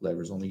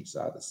levers on each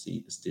side of the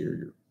seat to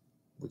steer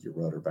with your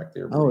rudder back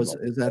there. Oh, is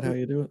that how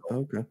you do it?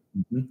 Okay.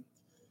 Mm-hmm.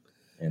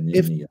 And then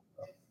If the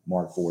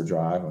Mark IV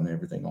drive and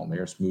everything on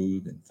there,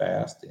 smooth and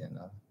fast and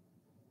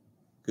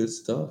good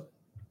stuff.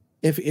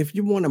 if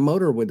you want a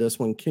motor with this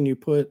one, can you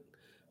put?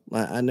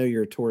 I know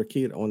you're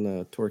Torquedo on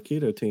the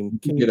Torquedo team.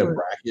 Can you get a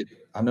bracket?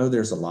 I know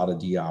there's a lot of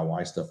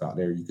DIY stuff out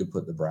there. You could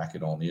put the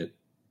bracket on it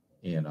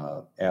and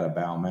add a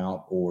bow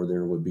mount, or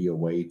there would be a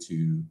way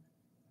to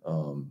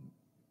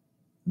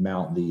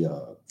mount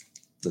the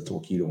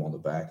Torquedo on the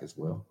back as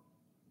well.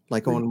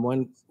 Like on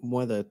one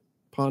of the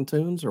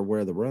pontoons, or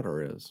where the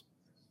rudder is?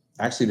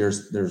 Actually,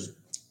 there's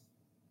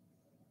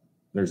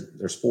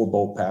 4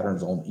 bolt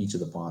patterns on each of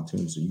the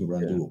pontoons, so you can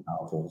run dual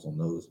power poles on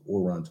those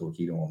or run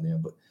Torquedo on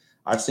them. But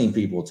I've seen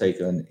people take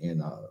and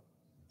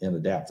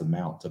adapt the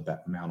mount to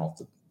mount off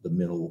the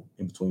middle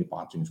in between the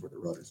pontoons where the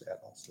rudder's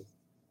at also.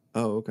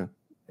 Oh, okay.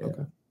 Yeah.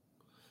 Okay.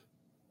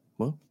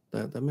 Well,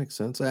 that makes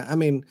sense. I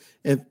mean,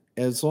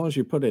 as long as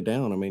you put it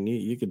down, I mean,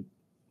 you could,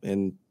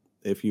 and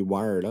if you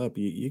wire it up,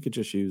 you could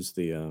just use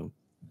the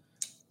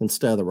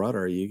instead of the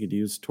rudder, you could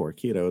use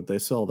Torquedo. They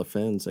sell the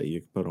fins that you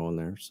could put on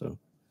there, so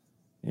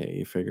yeah,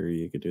 you figure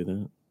you could do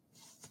that.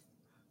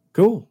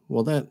 Cool.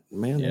 Well, that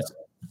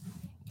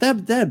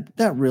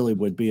really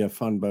would be a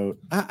fun boat.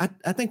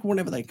 I think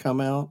whenever they come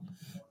out,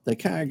 they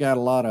kind of got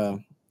a lot of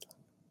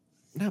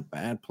not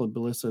bad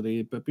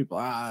publicity, but people,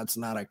 it's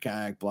not a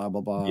kayak, blah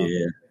blah blah.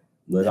 Yeah.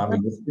 But I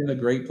mean, it's been a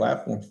great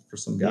platform for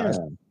some guys.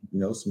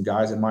 Yeah, Some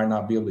guys that might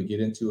not be able to get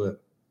into a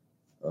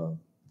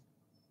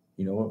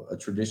a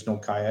traditional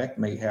kayak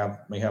may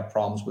have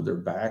problems with their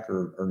back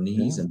or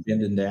knees yeah. and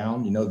bending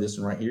down. This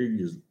one right here, you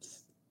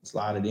just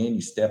slide it in,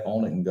 you step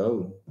on it and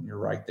go. You're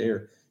right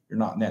there. You're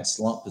not in that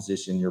slump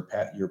position. You're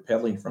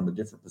pedaling from a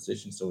different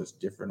position, so it's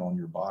different on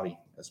your body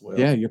as Yeah,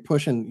 well. you're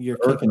pushing, you're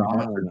The kicking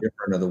ergonomics are down.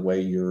 different of the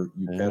way you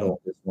Yeah, pedal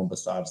this one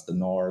besides the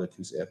NAR, the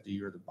Coosa FD,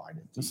 or the Bite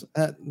that's,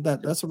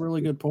 FD. that's a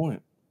really good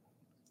point.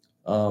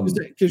 Um,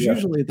 Because yeah,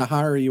 usually the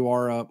higher you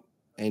are up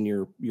and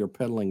you're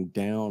pedaling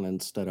down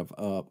instead of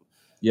up,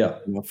 yeah,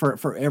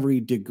 for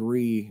every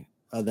degree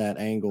of that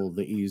angle,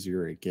 the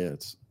easier it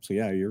gets. So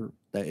yeah, you're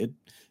that it.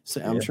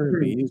 So I'm yeah. sure it'd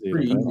be Pretty, easy to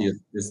pretty easy. pedal.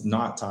 It's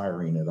not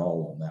tiring at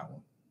all on that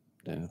one.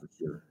 Yeah. For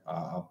sure.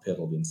 I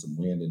pedaled in some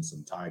wind and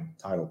some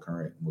tidal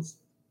current and was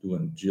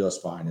doing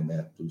just fine in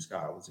that blue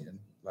sky I was in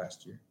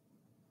last year.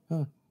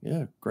 Huh.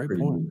 Yeah. Great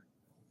Pretty point. neat.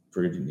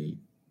 Pretty neat.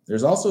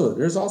 There's a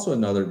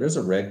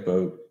rec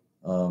boat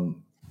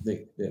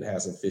that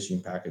has a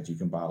fishing package. You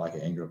can buy like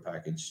an angler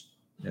package.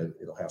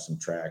 It'll have some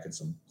track and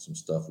some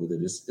stuff with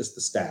it. It's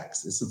the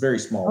Stacks. It's a very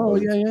small Oh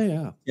boat. yeah,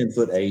 yeah, yeah.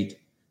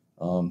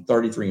 10'8",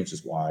 33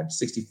 inches wide,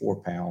 64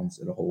 pounds.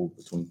 It'll hold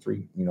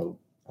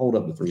hold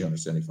up to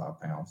 375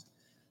 pounds.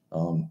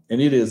 And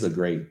it is a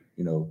great,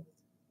 they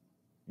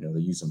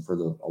use them for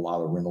a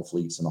lot of rental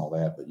fleets and all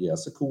that. But yeah,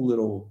 it's a cool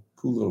little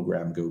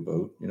grab and go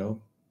boat.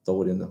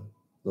 Throw it in the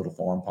little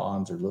farm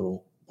ponds or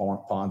little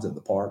ponds at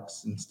the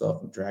parks and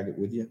stuff, and drag it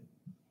with you,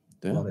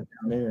 Yeah. run it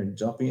down there, and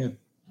jump in.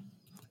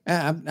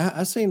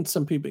 I've seen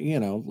some people,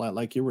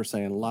 like you were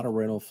saying, a lot of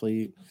rental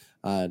fleet.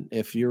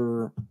 If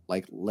you're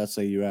like, let's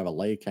say you have a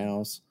lake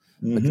house,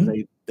 because Mm-hmm.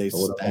 they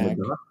Throw it up on the stack,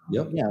 dock.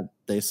 Yep. yeah,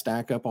 they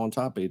stack up on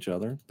top of each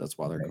other. That's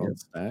why they're Yeah, called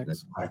that's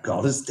stacks. why I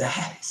call it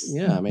Stacks.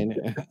 Yeah, I mean,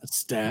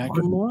 stack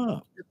them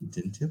up.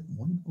 Didn't tip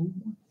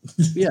 101.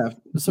 Yeah.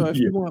 So Yeah.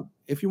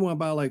 if you want to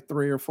buy like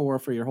 3 or 4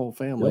 for your whole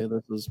family,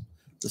 Yep.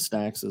 the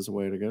stacks is the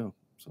way to go.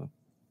 So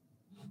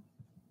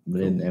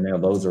And now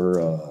those are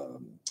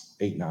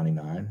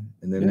 $8.99,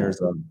 and then yeah.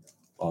 there's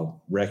a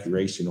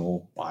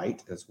recreational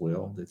Bite as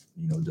well that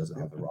doesn't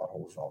have the rod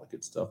holders and all the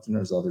good stuff. And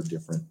there's other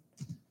different,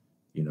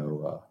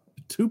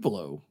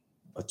 Tupelo.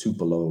 a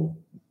Tupelo.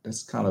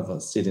 That's kind of a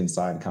sit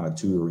inside kind of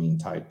touring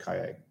type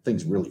kayak.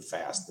 Thing's really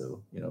fast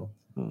though.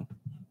 Huh.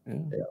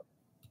 Yeah.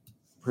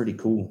 Pretty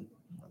cool.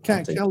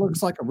 Kind of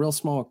looks like a real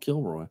small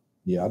Kilroy.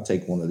 Yeah, I'll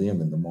take one of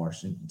them in the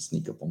marsh and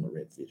sneak up on the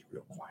redfish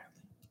real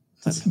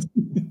quietly.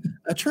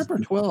 A Tripper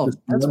 12.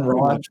 That's One pretty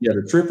rod. much. Yeah,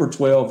 the Tripper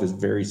 12 is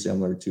very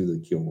similar to the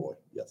Kilroy.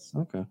 Yes,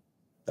 Okay.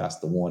 that's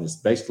the one. It's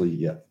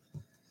basically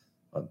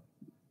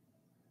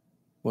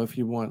Well, if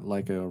you want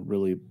like a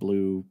really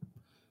blue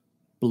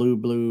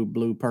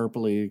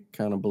purpley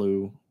kind of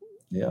blue,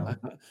 yeah.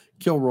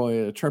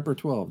 Kilroy, a Tripper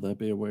 12, that'd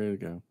be a way to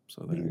go.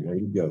 So there Be you a way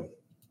to go.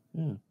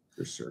 Yeah.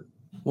 For sure.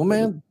 Well,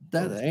 man,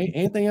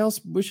 anything else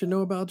we should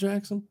know about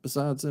Jackson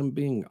besides them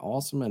being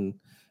awesome and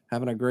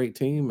having a great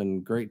team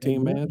and great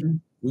team manager?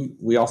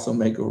 We also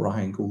make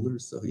Orion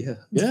coolers, so yeah.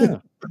 Yeah.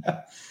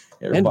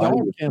 And Everybody, dog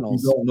if you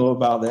kennels. don't know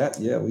about that,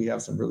 yeah, we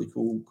have some really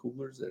cool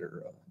coolers that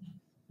are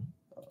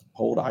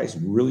hold ice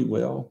really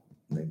well.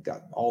 And they've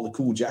got all the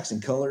cool Jackson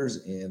colors,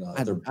 and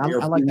I they're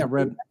like that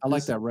red. I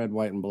like that red,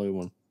 white, and blue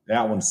one.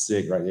 That one's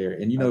sick right there.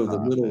 And That's the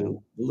hot,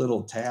 man.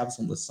 little tabs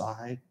on the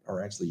side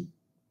are actually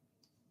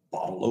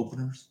bottle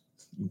openers.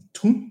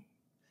 And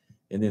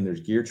then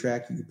there's gear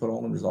track you can put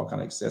on them. There's all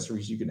kind of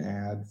accessories you can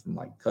add, from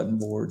like cutting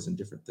boards and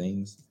different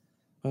things.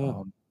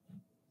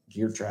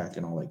 Gear track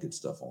and all that good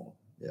stuff on them.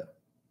 Yeah,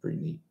 pretty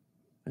neat.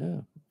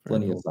 Yeah,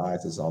 plenty of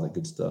sizes, all that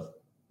good stuff.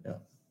 Yeah,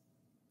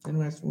 and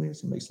we have to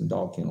make some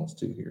dog kennels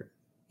too here.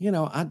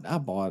 I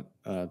bought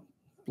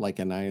like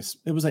a nice.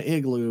 It was an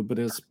Igloo, but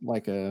it's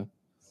like a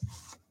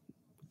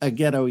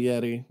Ghetto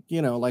Yeti.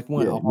 Like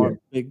one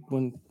big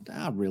one.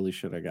 I really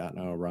should have gotten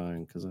an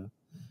Orion because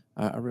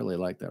I really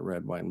like that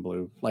red, white, and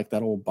blue. Like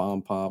that old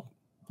Bomb Pop.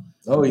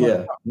 Oh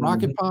yeah,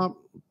 Rocket Pop,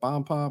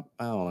 Bomb Pop.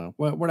 I don't know.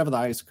 Whatever the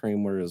ice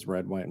cream where is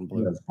red, white, and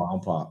blue. That's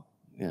Bomb Pop.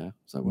 Yeah,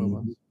 is that what it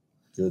was?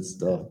 Good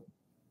stuff.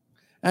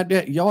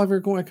 Y'all ever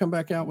going to come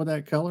back out with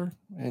that color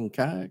and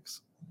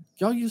kayaks?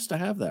 Y'all used to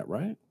have that,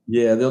 right?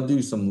 Yeah, they'll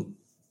do some.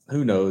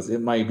 Who knows?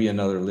 It might be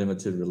another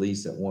limited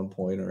release at one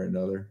point or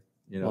another.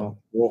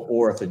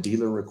 Or if a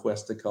dealer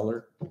requests a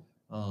color.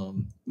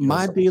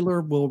 My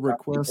dealer will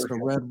request a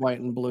red, white,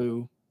 and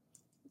blue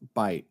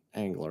Bite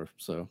angler.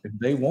 So if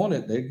they want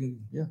it, they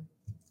can. Yeah,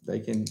 they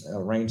can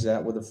arrange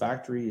that with a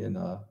factory, and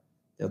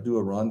they'll do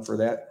a run for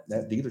that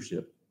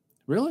dealership.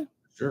 Really?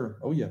 Sure.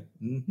 Oh yeah.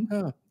 Mm-hmm.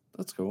 Yeah,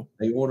 that's cool.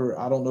 They order.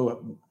 I don't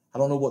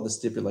know what the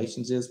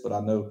stipulations is, but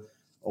I know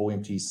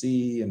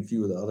OMTC and a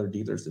few of the other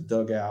dealers, the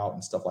Dugout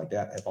and stuff like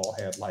that, have all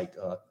had like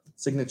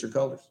signature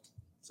colors.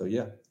 So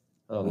yeah,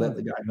 let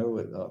the guy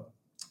know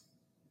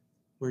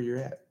where you're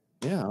at.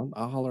 Yeah,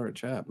 I'll holler at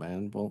Chap,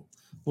 man.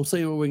 We'll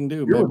see what we can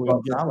do. You're maybe we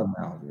can Buck Island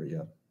now,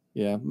 yeah.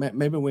 Yeah,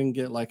 maybe we can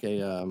get like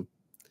a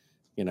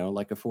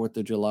like a 4th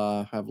of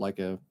July, have like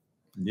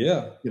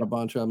Yeah. get a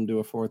bunch of them, do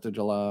a 4th of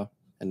July,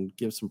 and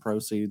give some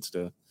proceeds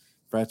to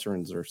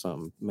veterans or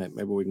something.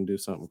 Maybe we can do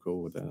something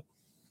cool with that.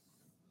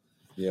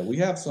 Yeah, we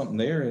have something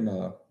there in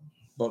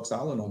Bucks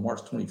Island on March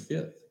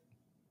 25th.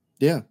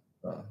 Yeah.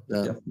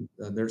 Definitely,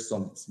 there's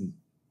some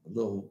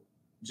little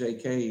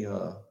JK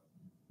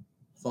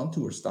fun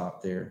tour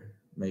stop there.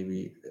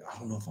 Maybe I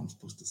don't know if I'm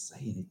supposed to say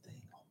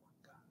anything. Oh my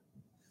god.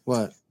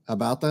 What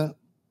about that?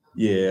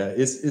 Yeah,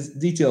 it's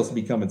details to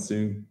be coming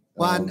soon.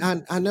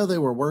 Well, I know they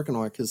were working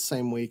on it because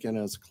same weekend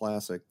as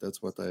Classic.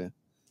 That's what they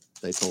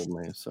told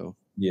me. So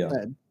Yeah,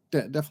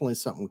 definitely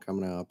something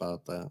coming out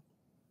about that.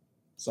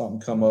 something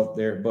come up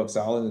there at Bucks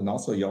Island, and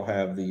also y'all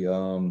have the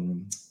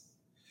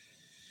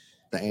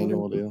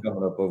annual deal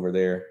coming up over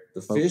there,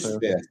 the Folk Fish Fest.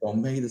 Fest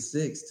on May the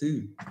 6th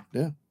too.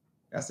 Yeah,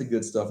 that's the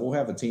good stuff. We'll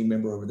have a team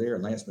member over there.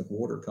 Lance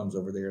McWhorter comes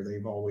over there.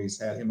 They've always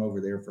had him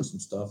over there for some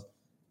stuff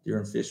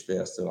during Fish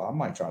Fest, so I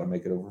might try to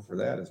make it over for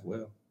that as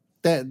well.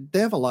 They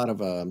have a lot of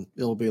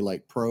it'll be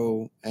like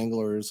pro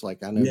anglers.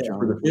 Like I know Yeah, John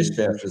for the Fish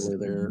Fest usually is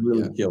there.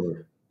 really Yeah.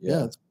 killer.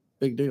 Yeah, it's a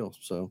big deal.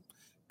 So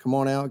come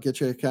on out, get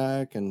you a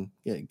kayak, and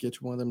get you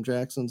one of them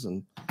Jacksons,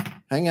 and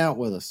hang out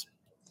with us.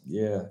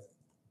 Yeah,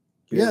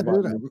 yeah,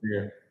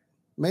 dude.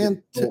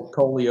 Man,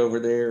 Coley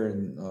over there,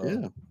 and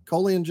yeah,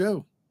 Coley and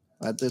Joe.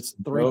 It's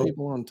 3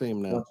 people on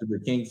team now. Bunch of the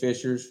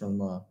Kingfishers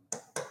from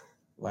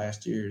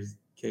last year's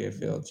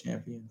KFL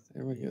champions.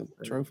 There we go,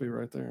 trophy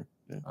right there.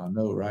 Yeah. I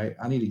know, right?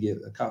 I need to get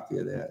a copy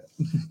of that.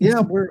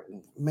 Yeah,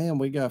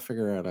 we gotta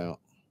figure that out.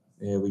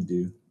 Yeah, we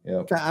do.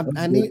 Yeah,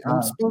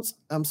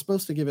 I'm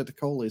supposed to give it to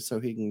Coley so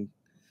he can.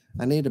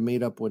 I need to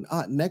meet up with.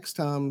 Next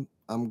time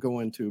I'm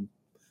going to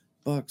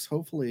Bucks.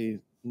 Hopefully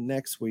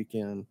next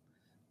weekend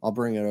I'll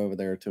bring it over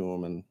there to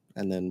him,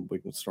 and then we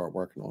can start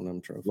working on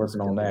them trophies.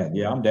 Working on that.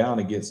 Yeah, I'm down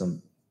to get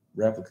some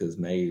replicas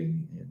made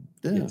and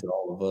get to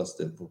all of us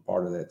that were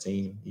part of that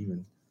team.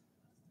 Even,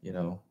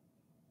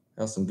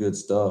 that's some good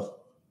stuff.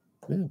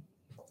 Yeah,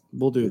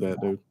 we'll do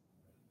that, dude.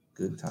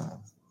 Good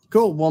times.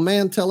 Cool. Well,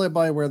 man, tell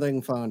everybody where they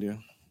can find you.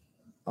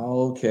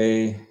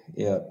 Okay.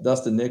 Yeah,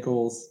 Dustin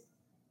Nichols,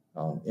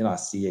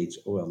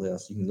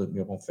 NICHOLS. You can look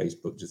me up on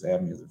Facebook. Just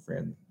add me as a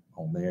friend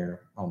on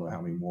there. I don't know how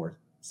many more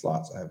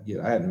slots I have to get.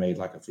 I hadn't made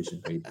like a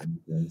fishing page or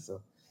anything,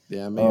 so.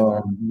 Yeah, me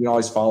either. You can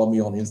always follow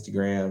me on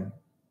Instagram,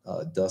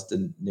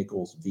 Dustin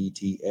Nichols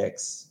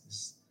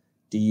VTX,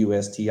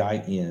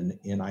 DUSTIN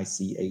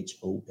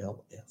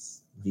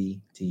NICHOLS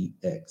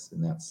VTX,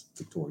 and that's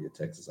Victoria,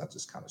 Texas. I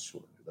just kind of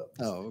shortened it up.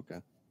 Oh,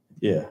 okay.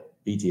 Yeah,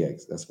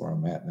 VTX. That's where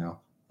I'm at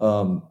now.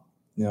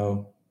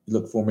 You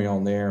look for me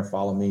on there.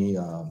 Follow me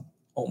on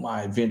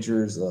my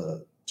adventures,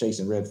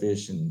 chasing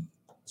redfish and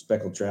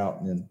speckled trout,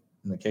 and then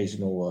an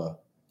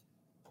occasional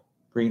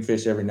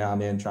greenfish every now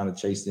and then, trying to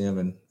chase them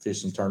and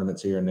fish some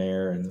tournaments here and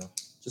there, and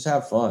just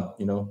have fun.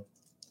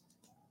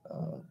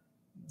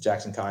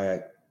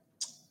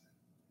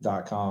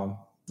 JacksonKayak.com,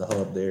 the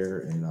hub there,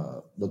 and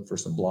look for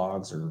some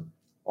blogs or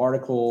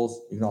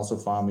articles. You can also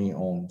find me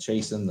on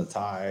Chasing the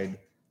Tide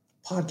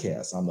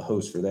podcast. I'm the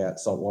host for that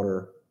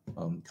saltwater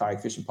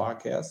kayak fishing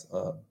podcast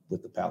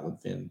with the Paddle and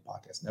Fin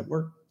Podcast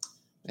Network.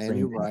 And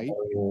you're right.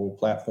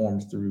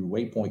 Platforms through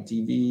Waypoint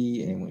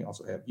TV, and we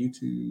also have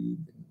YouTube.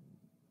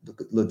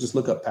 Just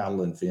look up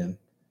Paddle and Fin,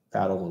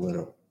 Paddle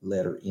the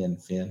letter N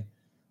Fin,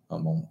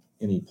 on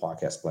any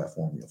podcast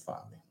platform you'll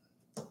find me.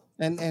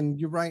 And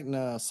you're writing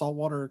a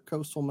Saltwater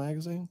Coastal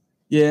magazine?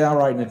 Yeah, I'm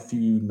writing a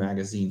few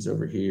magazines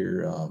over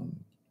here.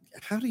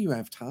 How do you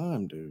have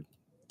time, dude?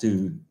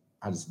 Dude,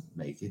 I just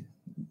make it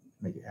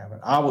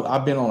happen.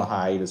 I've been on a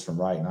hiatus from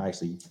writing. I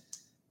actually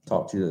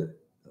talked to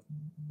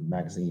the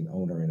magazine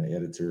owner and the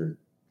editor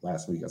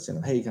last week. I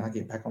said, "Hey, can I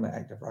get back on the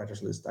active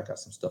writers list? I got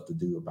some stuff to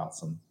do about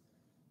some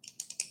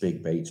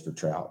big baits for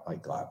trout,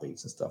 like glide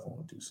baits and stuff. I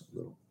want to do some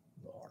little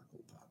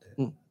article about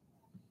that."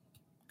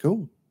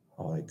 Cool.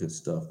 All that good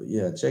stuff. But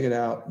yeah, check it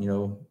out.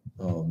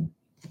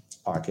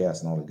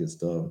 Podcast and all the good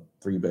stuff.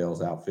 Three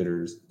Bells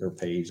Outfitters, their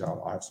page.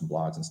 I'll have some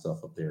blogs and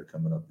stuff up there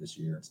coming up this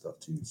year and stuff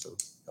too. So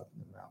helping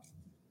them out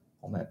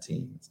on that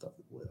team and stuff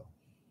as well.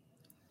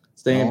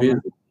 Staying busy.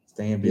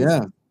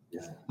 Yeah.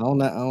 I don't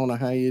know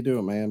how you do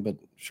it, man, but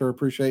sure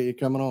appreciate you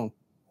coming on.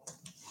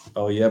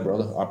 Oh yeah,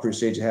 brother. I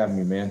appreciate you having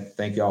me, man.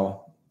 Thank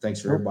y'all.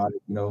 Thanks for everybody.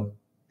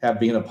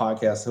 Being a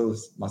podcast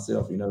host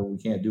myself, we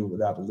can't do it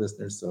without the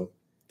listeners. So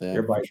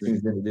everybody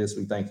tunes into this.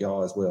 We thank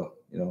y'all as well,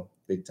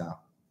 big time.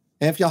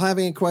 And if y'all have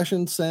any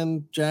questions,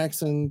 send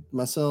Jackson,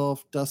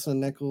 myself, Dustin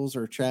Nichols,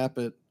 or Chap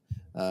at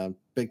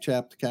Big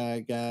Chap the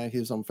Kayak Guy.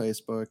 He's on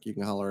Facebook. You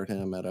can holler at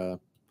him at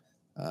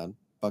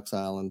Bucks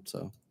Island.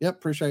 So,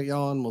 appreciate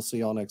y'all, and we'll see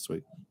y'all next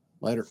week.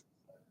 Later.